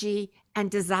 energy and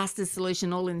disaster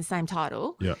solution all in the same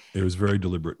title. Yeah, it was very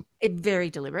deliberate. Very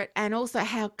deliberate. And also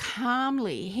how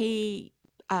calmly he,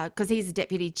 because he's the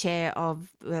deputy chair of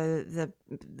the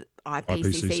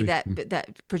IPCC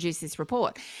that produced this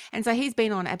report. And so he's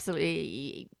been on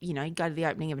absolutely, go to the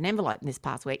opening of an envelope in this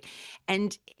past week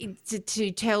and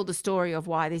to tell the story of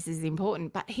why this is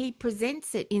important. But he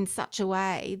presents it in such a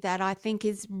way that I think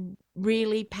is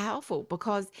really powerful,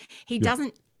 because he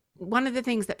doesn't, one of the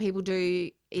things that people do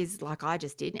is, like I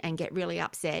just did, and get really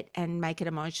upset and make it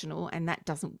emotional, and that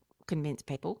doesn't convince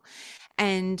people.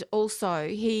 And also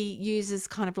he uses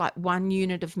kind of like one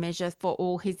unit of measure for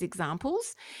all his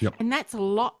examples. Yep. And that's a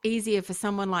lot easier for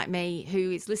someone like me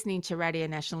who is listening to Radio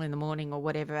National in the morning or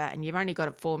whatever, and you've only got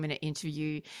a 4-minute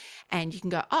interview and you can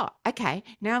go, oh, okay,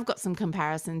 now I've got some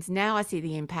comparisons. Now I see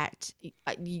the impact. It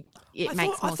makes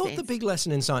more I thought sense. the big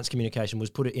lesson in science communication was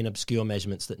put it in obscure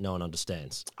measurements that no one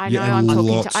understands. I know Yeah, I'm talking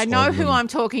to. lots I know of who them. I'm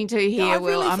talking to here,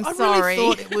 Will. I'm I sorry.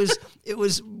 really thought it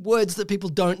was words that people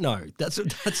don't know. That's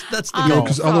the I'm goal.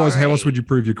 Because otherwise, how else sorry. would you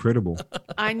prove you're credible?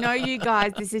 I know you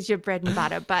guys, this is your bread and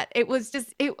butter, but it was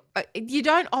just, you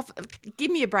don't often, give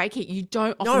me a break here, you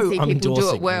don't often see I'm people do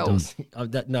endorsing. it well.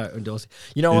 Endorsing.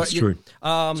 You know what? It's true.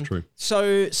 It's true.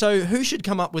 So who should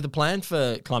come up with a plan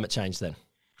for climate change then?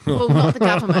 Well, not the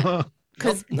government,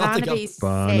 because Not the Barnaby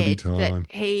Barnaby said time.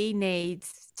 that he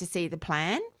needs to see the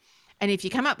plan. And if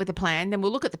you come up with a plan, then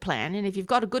we'll look at the plan. And if you've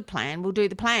got a good plan, we'll do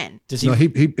the plan. Does he? No,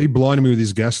 he blinded me with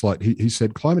his gaslight. He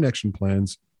said climate action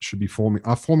plans should be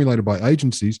formulated by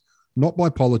agencies, not by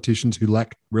politicians who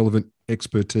lack relevant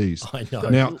expertise. I know.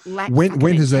 Now, Lack when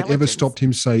fucking has that ever intelligence. stopped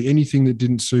him say anything that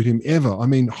didn't suit him ever? I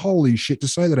mean, holy shit, to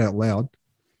say that out loud.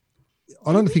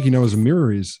 I don't think he knows a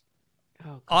mirror is.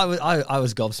 I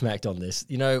was gobsmacked on this.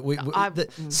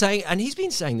 Saying, and he's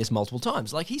been saying this multiple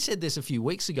times. Like he said this a few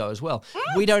weeks ago as well.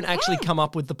 We don't actually come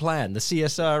up with the plan. The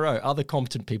CSIRO, other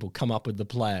competent people come up with the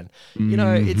plan.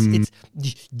 It's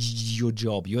your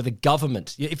job. You're the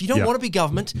government. If you don't Yeah. want to be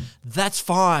government, that's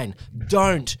fine.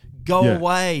 Don't go Yeah.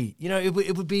 away.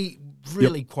 It would be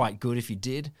really quite good if you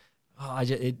did.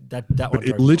 That one. But it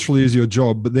drove me literally is your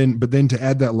job. But then to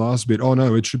add that last bit, oh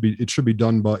no, it should be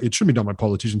done by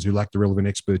politicians who lack the relevant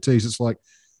expertise. It's like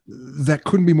that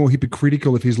couldn't be more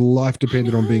hypocritical if his life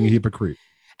depended on being a hypocrite.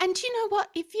 And do you know what?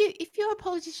 If you're a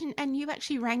politician and you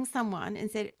actually rang someone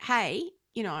and said, hey,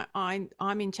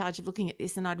 I'm in charge of looking at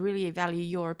this and I'd really value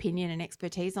your opinion and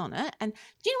expertise on it. And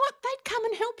do you know what? They'd come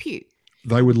and help you.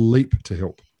 They would leap to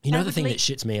help. The thing that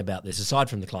shits me about this, aside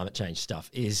from the climate change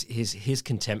stuff, is his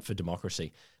contempt for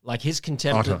democracy. Like his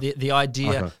contempt for the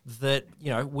idea that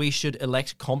we should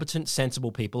elect competent,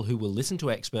 sensible people who will listen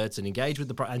to experts and engage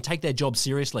with and take their job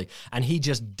seriously. And he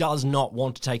just does not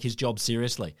want to take his job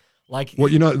seriously. Like, well,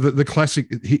 the classic.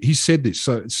 He said this.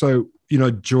 So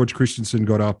George Christensen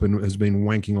got up and has been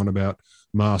wanking on about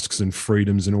masks and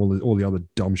freedoms and all the other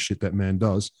dumb shit that man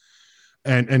does.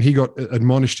 And he got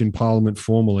admonished in Parliament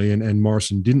formally, and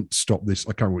Morrison didn't stop this.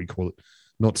 I can't remember what you call it,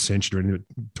 not censured or anything.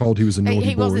 Told he was a naughty boy.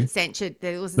 He wasn't censured.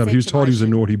 There was no, but he was told he was a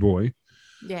naughty boy.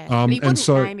 Yeah, but he and wouldn't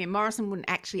so- name him. Morrison wouldn't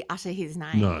actually utter his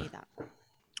name No. either.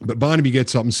 But Barnaby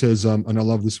gets up and says, and I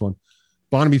love this one.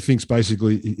 Barnaby thinks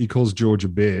basically he calls George a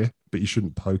bear, but you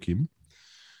shouldn't poke him.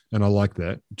 And I like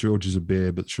that. George is a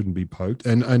bear, but shouldn't be poked.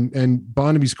 And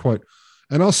Barnaby's quote,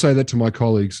 and I'll say that to my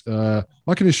colleagues. I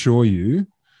can assure you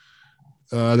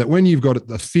that when you've got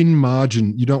a thin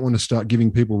margin, you don't want to start giving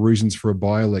people reasons for a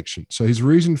by-election. So his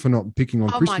reason for not picking on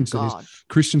Christensen is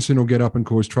Christensen will get up and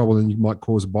cause trouble and you might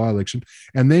cause a by-election.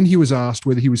 And then he was asked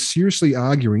whether he was seriously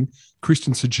arguing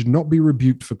Christensen should not be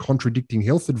rebuked for contradicting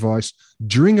health advice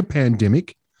during a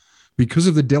pandemic because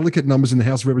of the delicate numbers in the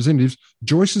House of Representatives.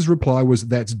 Joyce's reply was,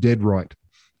 that's dead right.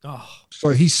 Oh. So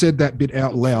he said that bit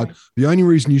out loud. The only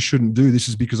reason you shouldn't do this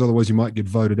is because otherwise you might get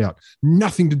voted out.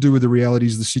 Nothing to do with the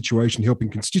realities of the situation, helping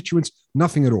constituents,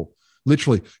 nothing at all.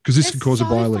 Literally, because this could cause a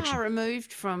by-election. Far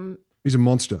removed from He's a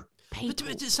monster.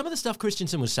 But some of the stuff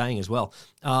Christensen was saying as well,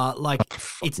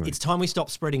 it's time we stop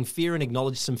spreading fear and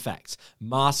acknowledge some facts.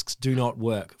 Masks do not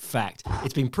work. Fact.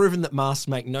 It's been proven that masks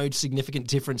make no significant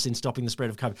difference in stopping the spread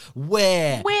of COVID.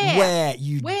 Where?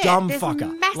 You dumb There's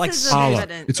fucker. masses of Parler.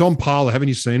 evidence. It's on Parler. Haven't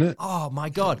you seen it? Oh my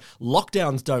God.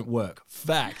 Lockdowns don't work.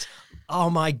 Fact. Oh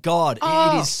my God.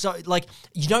 It is so,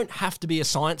 you don't have to be a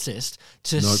scientist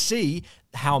to see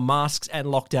how masks and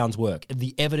lockdowns work.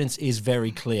 The evidence is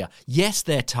very clear. Yes,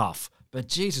 they're tough, but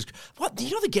Jesus, what?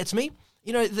 You know what gets me?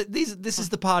 You know, this is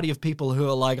the party of people who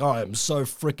are like, I am so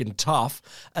freaking tough,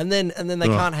 and then they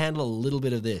can't handle a little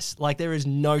bit of this. Like, there is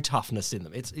no toughness in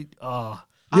them. Yeah,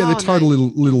 they're total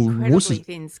little wusses.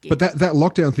 Thin-skinned. But that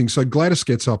lockdown thing. So Gladys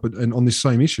gets up and on this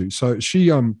same issue. So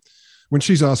she when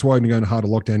she's asked why are we going to harder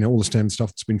lockdown, all the standard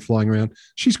stuff that's been flying around,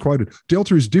 she's quoted,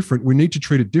 Delta is different. We need to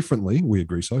treat it differently. We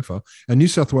agree so far. And New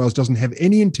South Wales doesn't have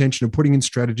any intention of putting in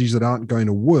strategies that aren't going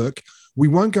to work. We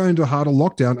won't go into a harder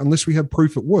lockdown unless we have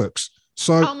proof it works.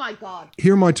 So oh my God.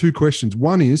 Here are my two questions.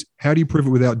 One is, how do you prove it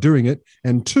without doing it?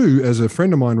 And two, as a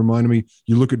friend of mine reminded me,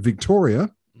 you look at Victoria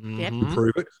to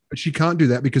prove it, but she can't do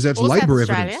that because that's Labor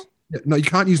evidence. Yeah, no, you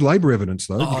can't use Labor evidence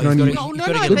though. You can only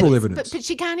use Liberal evidence. But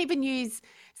she can't even use.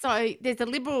 So there's a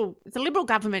Liberal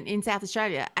government in South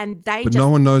Australia, and but no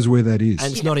one knows where that is.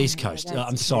 And it's not East Coast.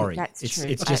 I'm sorry. That's it's true.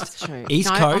 It's That's just true. East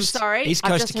No, Coast. I'm sorry. East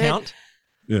I've Coast just account.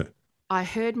 Yeah. I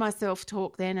heard myself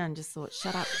talk then and just thought,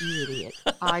 shut up, you idiot.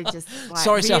 I just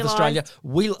sorry, South Australia.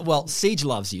 Siege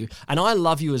loves you, and I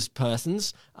love you as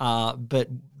persons, but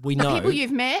we know... The people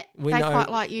you've met, they know, quite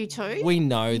like you too. We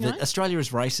know that Australia is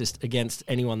racist against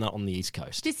anyone that on the East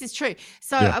Coast. This is true.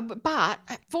 So, but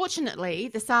fortunately,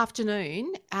 this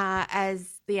afternoon,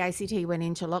 as the ACT went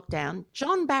into lockdown,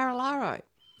 John Barilaro.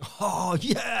 Oh,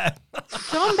 yeah.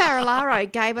 John Barilaro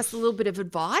gave us a little bit of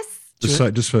advice.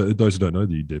 Just for those who don't know,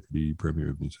 the Deputy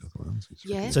Premier of New South Wales.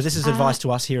 Yeah. So this is advice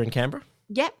to us here in Canberra?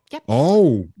 Yep.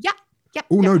 Oh. Yep.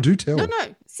 Oh, no, do tell.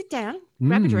 No. Sit down.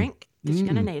 Grab a drink because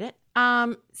you're going to need it.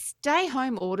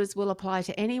 Stay-home orders will apply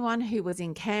to anyone who was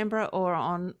in Canberra or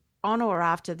on or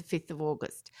after the 5th of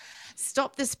August.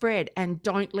 Stop the spread and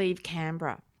don't leave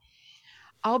Canberra.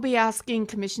 I'll be asking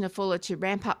Commissioner Fuller to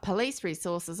ramp up police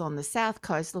resources on the South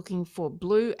Coast looking for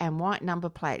blue and white number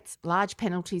plates. Large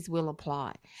penalties will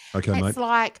apply. Okay, mate. It's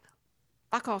like,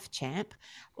 fuck off, champ.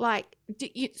 Like,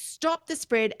 stop the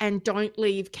spread and don't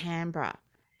leave Canberra.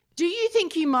 Do you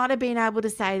think you might have been able to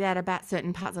say that about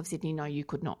certain parts of Sydney? No, you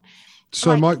could not.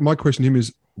 So my question to him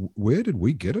is, where did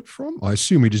we get it from? I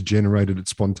assume we just generated it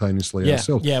spontaneously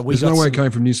ourselves. Yeah, there's no way it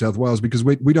came from New South Wales because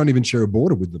we don't even share a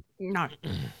border with them. No.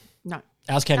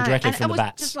 Ours came directly from the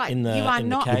bats in the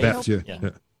cave. The bats,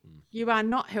 yeah. You are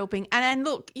not helping. And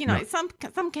look, some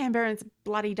Canberrans are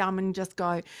bloody dumb and just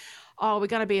go, oh, we're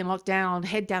going to be in lockdown, I'll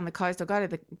head down the coast, I'll go to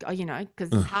the,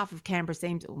 because half of Canberra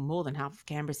seems, or more than half of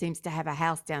Canberra seems to have a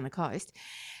house down the coast.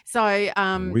 So,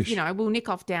 we'll nick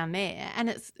off down there,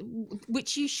 and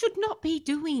which you should not be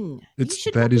doing.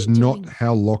 That is not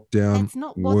how lockdown That's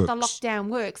not works. what the lockdown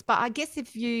works. But I guess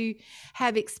if you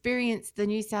have experienced the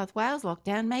New South Wales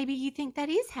lockdown, maybe you think that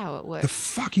is how it works. The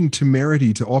fucking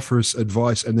temerity to offer us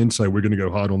advice and then say we're going to go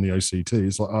hard on the ACT.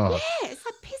 It's like, it's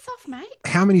like, piss off, mate.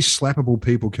 How many slappable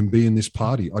people can be in this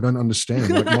party? I don't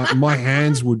understand. Like my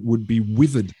hands would be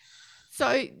withered.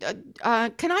 So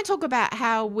can I talk about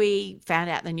how we found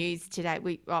out the news today?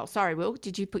 Sorry, Will,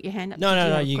 did you put your hand up?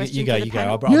 No, you go.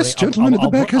 Yes, gentleman at the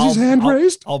back has his hand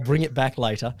raised. I'll bring it back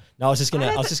later. No, I was just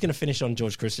gonna finish on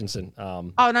George Christensen.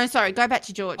 Oh no, sorry, go back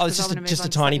to George. Oh, it's just a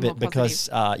tiny bit because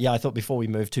I thought before we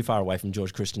move too far away from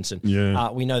George Christensen,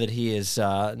 we know that he is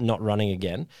not running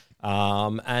again.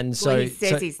 And so he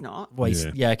says he's not. Well,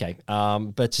 okay.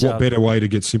 But what better way to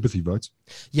get sympathy votes?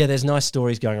 Yeah, there's nice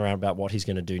stories going around about what he's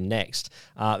going to do next.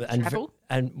 Travel?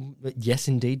 And yes,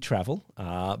 indeed, travel.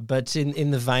 But in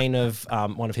the vein of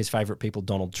one of his favourite people,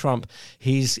 Donald Trump,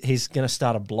 he's going to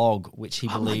start a blog which he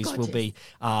believes will be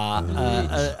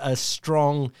a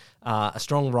strong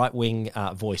right wing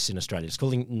voice in Australia. It's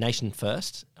called Nation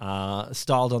First,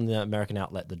 styled on the American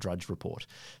outlet The Drudge Report.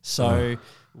 So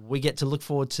we get to look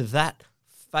forward to that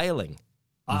failing.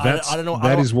 I don't know.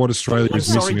 That is what Australia I'm is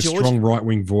sorry, missing, a George. strong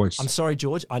right-wing voice. I'm sorry,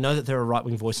 George. I know that there are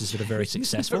right-wing voices that are very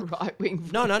successful. Right-wing.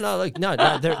 No. Look, no.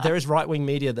 There is right-wing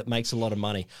media that makes a lot of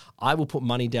money. I will put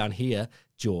money down here,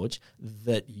 George,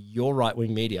 that your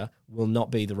right-wing media will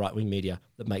not be the right-wing media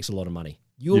that makes a lot of money.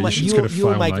 You'll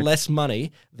make less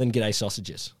money than G'day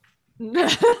Sausages.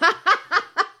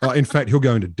 In fact, he'll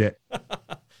go into debt.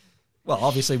 Well,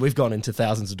 obviously, we've gone into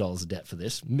thousands of dollars of debt for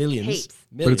this. Millions.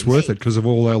 But it's worth it because of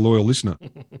all our loyal listener.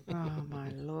 Oh, my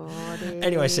Lord.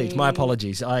 Anyway, Siege, my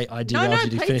apologies. I did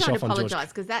ask you to finish off on George. Apologise,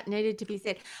 because that needed to be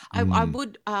said. I'm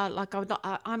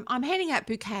handing out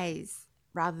bouquets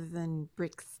rather than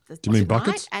bricks. Do you mean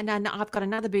buckets? And I've got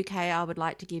another bouquet I would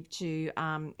like to give to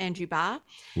Andrew Barr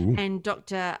and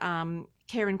Dr.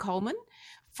 Karen Coleman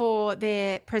for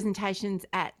their presentations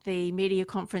at the media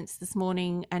conference this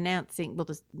morning, announcing,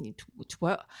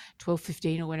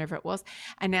 12:15 or whenever it was,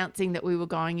 announcing that we were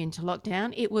going into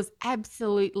lockdown. It was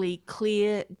absolutely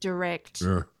clear, direct,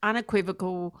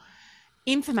 unequivocal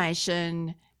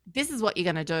information. This is what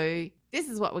you're going to do. This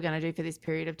is what we're going to do for this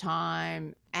period of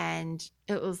time. And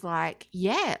it was like,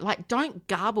 don't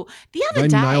garble. The other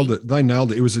day. They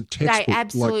nailed it. It was a textbook. They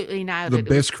absolutely nailed it. The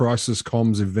best crisis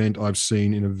comms event I've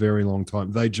seen in a very long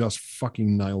time. They just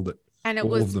fucking nailed it. And it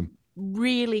all was of them.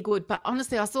 Really good. But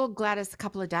honestly, I saw Gladys a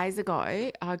couple of days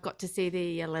ago. I got to see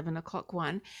the 11 o'clock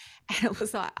one. And it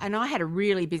was like, and I had a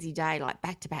really busy day, like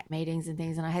back-to-back meetings and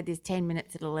things. And I had this 10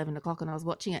 minutes at 11 o'clock and I was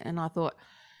watching it and I thought,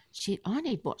 shit, I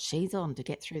need what she's on to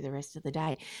get through the rest of the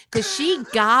day. Because she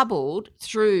garbled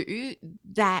through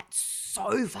that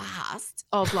so fast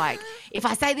of like, if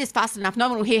I say this fast enough, no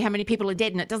one will hear how many people are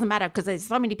dead and it doesn't matter because there's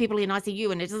so many people in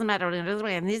ICU and it doesn't matter.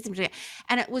 And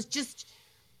it was just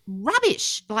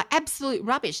rubbish, like absolute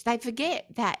rubbish. They forget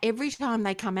that every time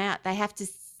they come out, they have to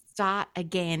start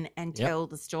again and tell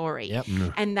the story. Yep.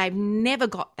 And they've never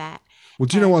got that. Well,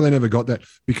 do you know why they never got that?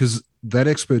 Because that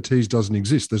expertise doesn't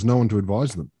exist. There's no one to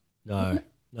advise them. No.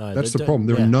 That's the problem.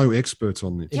 There are no experts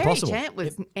on this. Impossible. Jerry Chant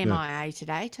was MIA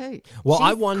today too. Well, She's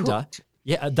I wonder. cooked.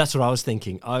 Yeah, that's what I was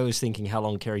thinking. I was thinking how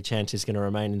long Kerry Chant is going to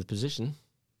remain in the position.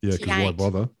 Yeah, because why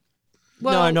bother?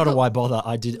 Well, no, not look, a why bother.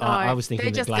 I was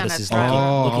thinking that Gladys is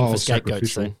looking for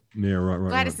scapegoats soon. Yeah, right.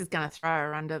 Gladys is going to throw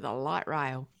her under the light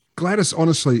rail. Gladys,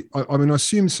 honestly, I mean, I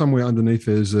assume somewhere underneath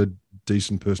there's a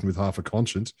decent person with half a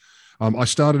conscience. I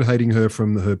started hating her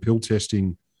from her pill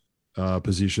testing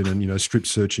position and, strip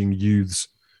searching youths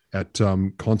at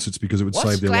concerts because it would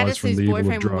save their lives from the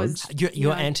evil of drugs.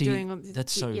 You're anti.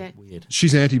 That's so weird.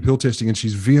 She's anti-pill testing and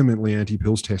she's vehemently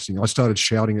anti-pills testing. I started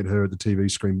shouting at her at the TV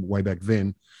screen way back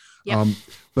then. Yep.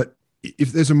 But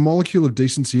if there's a molecule of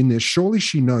decency in there, surely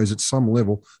she knows at some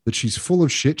level that she's full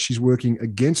of shit. She's working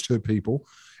against her people.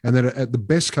 And that at the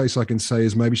best case I can say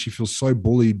is maybe she feels so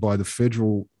bullied by the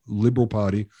federal Liberal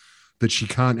Party that she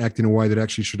can't act in a way that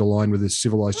actually should align with a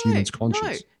civilized human's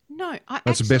conscience. No.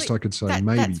 That's the best I could say,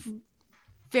 maybe. That's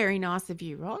very nice of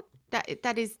you, Rod.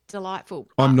 That is delightful.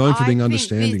 I'm known for being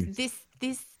understanding.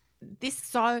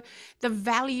 So the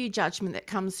value judgment that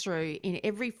comes through in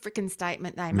every freaking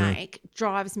statement they make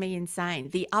drives me insane.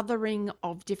 The othering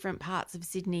of different parts of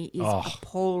Sydney is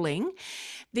appalling.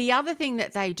 The other thing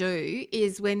that they do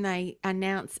is when they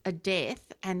announce a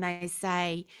death and they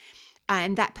say,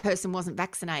 and that person wasn't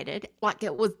vaccinated, like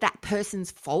it was that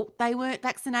person's fault they weren't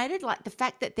vaccinated. Like the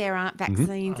fact that there aren't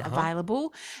vaccines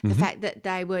available, the fact that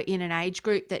they were in an age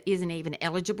group that isn't even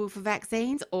eligible for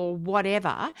vaccines or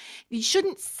whatever, you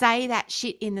shouldn't say that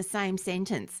shit in the same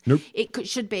sentence. Nope. It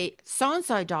should be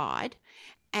so-and-so died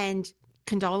and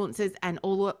condolences and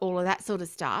all of that sort of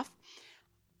stuff.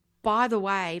 By the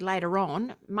way,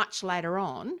 much later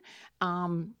on,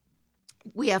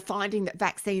 we are finding that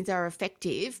vaccines are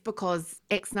effective because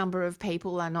X number of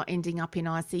people are not ending up in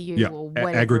ICU or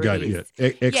whatever aggregated,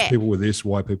 it is. X people with this,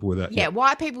 Y people with that. Yeah,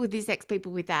 Y people with this, X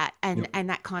people with that, and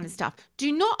that kind of stuff.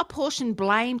 Do not apportion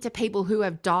blame to people who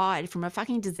have died from a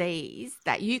fucking disease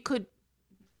that you could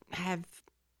have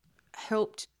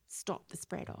helped stop the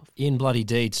spread of. In bloody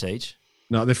deed, Siege.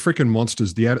 No, they're freaking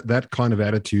monsters. That kind of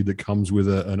attitude that comes with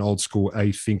an old school,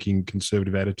 thinking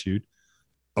conservative attitude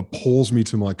appalls me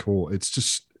to my core. It's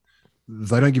just,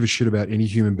 they don't give a shit about any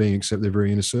human being except their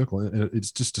very inner circle. And it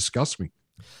just disgusts me.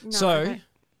 No,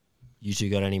 you two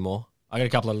got any more? I got a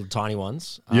couple of little tiny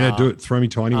ones. Yeah, do it. Throw me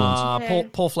tiny ones.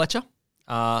 Paul Fletcher.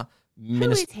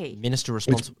 Who is he? Minister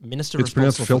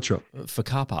responsible for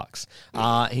car parks.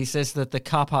 He says that the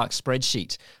car park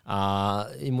spreadsheet,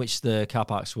 in which the car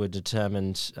parks were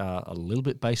determined a little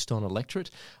bit based on electorate,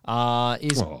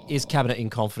 is cabinet in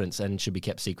confidence and should be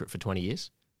kept secret for 20 years.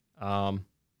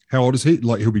 How How old is he?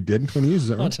 Like he'll be dead in 20 years. Is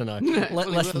that I right? don't know.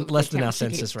 Less than our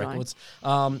census records.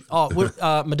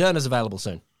 Moderna's available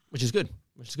soon, which is good.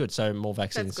 So more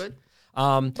vaccines. That's good.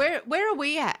 Where are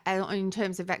we at in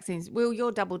terms of vaccines? Will,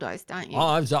 you're double dosed, aren't you?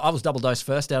 I was double dosed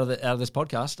first out of this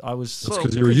podcast. I was. That's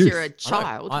because you're a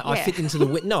child. I fit into the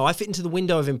window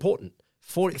of important.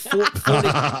 40 to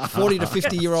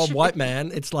 50-year-old white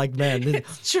man. It's like, man.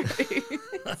 It's true.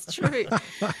 It's true.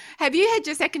 Have you had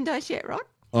your second dose yet, Rod?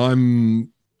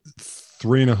 I'm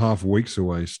 3.5 weeks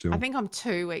away still. I think I'm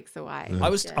 2 weeks away. Yeah.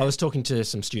 I was talking to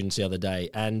some students the other day,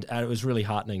 and it was really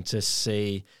heartening to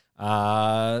see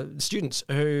students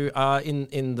who are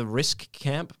in the risk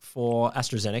camp for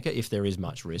AstraZeneca, if there is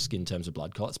much risk in terms of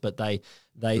blood clots, but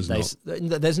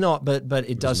there's not, but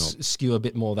it does skew a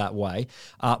bit more that way.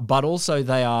 But also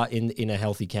they are in a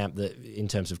healthy camp that in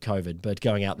terms of COVID, but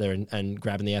going out there and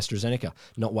grabbing the AstraZeneca,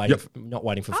 not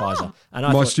waiting for Pfizer.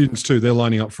 And my students too, they're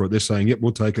lining up for it. They're saying, "Yep,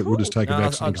 we'll take it. Cool. We'll just take a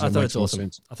vaccine." I thought it's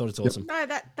awesome. I thought it's awesome. No,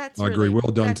 that's. I agree.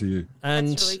 Well done to you.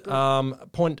 And really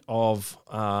good. Point of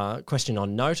question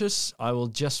on notice, I will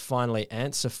just finally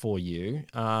answer for you.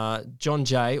 John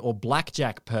Jay, or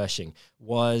Blackjack Pershing,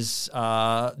 was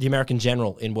the American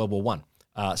general in World War One.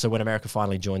 So when America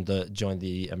finally joined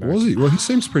the American, was he? Well, he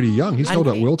seems pretty young. He's held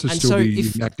up well to still be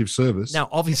in active service. Now,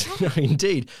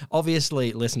 obviously,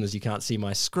 obviously, listeners, you can't see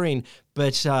my screen,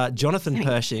 but Jonathan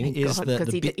Pershing is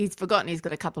he's forgotten he's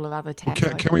got a couple of other tabs.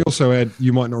 Can we also add?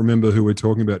 You might not remember who we're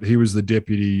talking about. He was the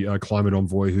deputy climate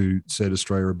envoy who said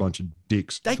Australia are a bunch of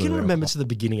dicks. They can remember to the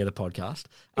beginning of the podcast,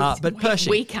 but Pershing.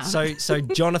 We can't. So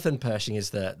Jonathan Pershing is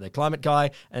the climate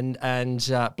guy, and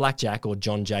Blackjack, or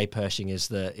John J. Pershing is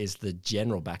the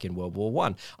general back in World War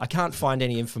One. I can't find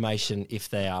any information if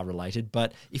they are related,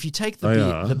 but if you take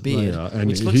the beard, and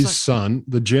his son,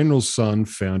 the general's son,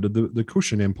 founded the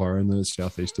Kushan Empire in the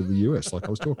southeast of the US, like I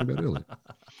was talking about earlier.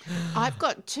 I've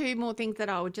got two more things that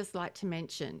I would just like to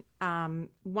mention.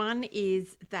 One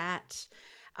is that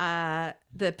the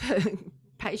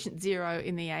patient zero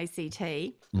in the ACT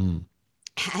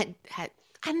had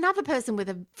another person with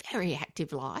a very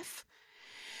active life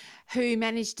who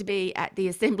managed to be at the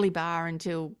assembly bar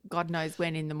until God knows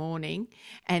when in the morning,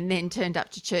 and then turned up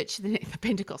to church, the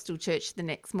Pentecostal church, the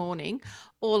next morning.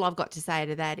 All I've got to say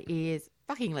to that is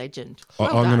fucking legend. I'm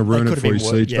going to ruin it for you,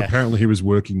 Siege. Yeah. Apparently he was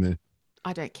working there.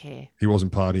 I don't care. He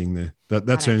wasn't partying there.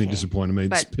 That's the only disappointing me.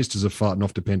 It's pissed as a farting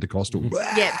off to Pentecostal.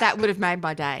 Yeah, that would have made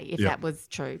my day if that was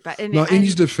true. But in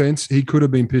his defence, he could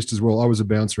have been pissed as well. I was a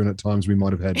bouncer, and at times we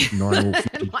might have had 9 or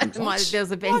 50. There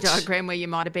was a Venn diagram where you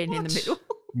might have been in the middle.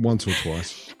 Once or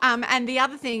twice. And the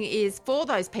other thing is, for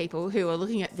those people who are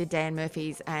looking at the Dan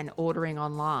Murphys and ordering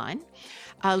online,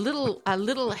 a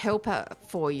little helper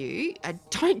for you.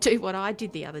 Don't do what I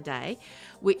did the other day,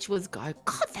 which was go,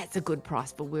 God, that's a good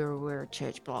price for we're a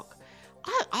church block.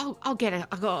 I'll get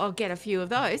a few of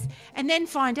those, and then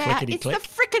find out it's the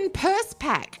frickin' purse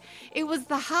pack. It was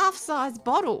the half-size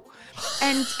bottle,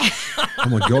 and oh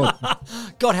my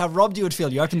God, how robbed you would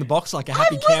feel. You open the box like a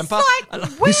happy camper.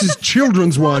 Like, this is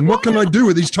children's wine. What can I do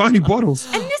with these tiny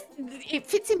bottles? And it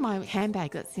fits in my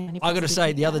handbag. That's the only. I got to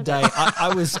say, the other day,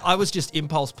 I was just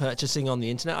impulse purchasing on the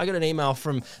internet. I got an email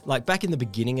from, like, back in the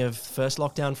beginning of first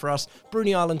lockdown for us,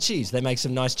 Bruny Island Cheese. They make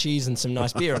some nice cheese and some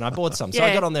nice beer, and I bought some. So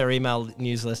I got on their email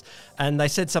news list, and they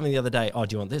said something the other day. Oh,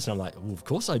 do you want this? And I'm like, well, of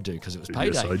course I do, because it was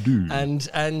payday. Yes, I do. And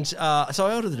so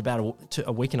I ordered it about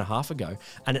a week and a half ago,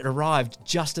 and it arrived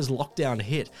just as lockdown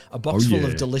hit. A box full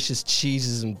of delicious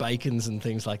cheeses and bacons and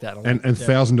things like that. And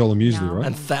 $1,000 muesli, right?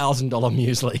 And $1,000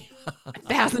 muesli.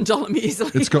 $1,000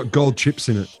 muesli. It's got gold chips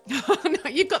in it. Oh,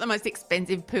 no, you've got the most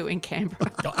expensive poo in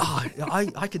Canberra.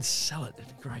 I could sell it. It'd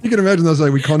be great. You can imagine those days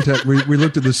we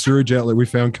looked at the sewage outlet, we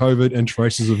found COVID and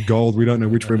traces of gold. We don't know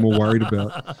which we're more worried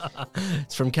about.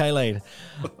 It's from Kayleen.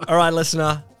 All right,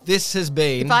 listener, this has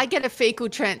been... If I get a fecal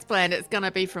transplant, it's going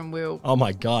to be from Will. Oh,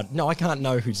 my God. No, I can't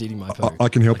know who's eating my poo. I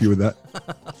can help you with that.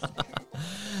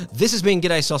 This has been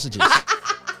G'day Sausages.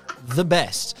 the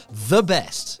best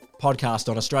podcast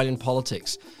on Australian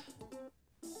politics.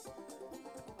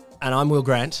 And I'm Will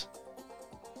Grant.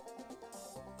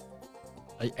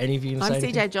 Are any of you going to say I'm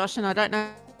anything? CJ Josh, and I don't know.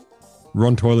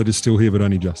 Ron Toilet is still here, but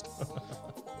only just.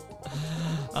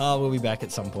 We'll be back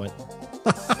at some point.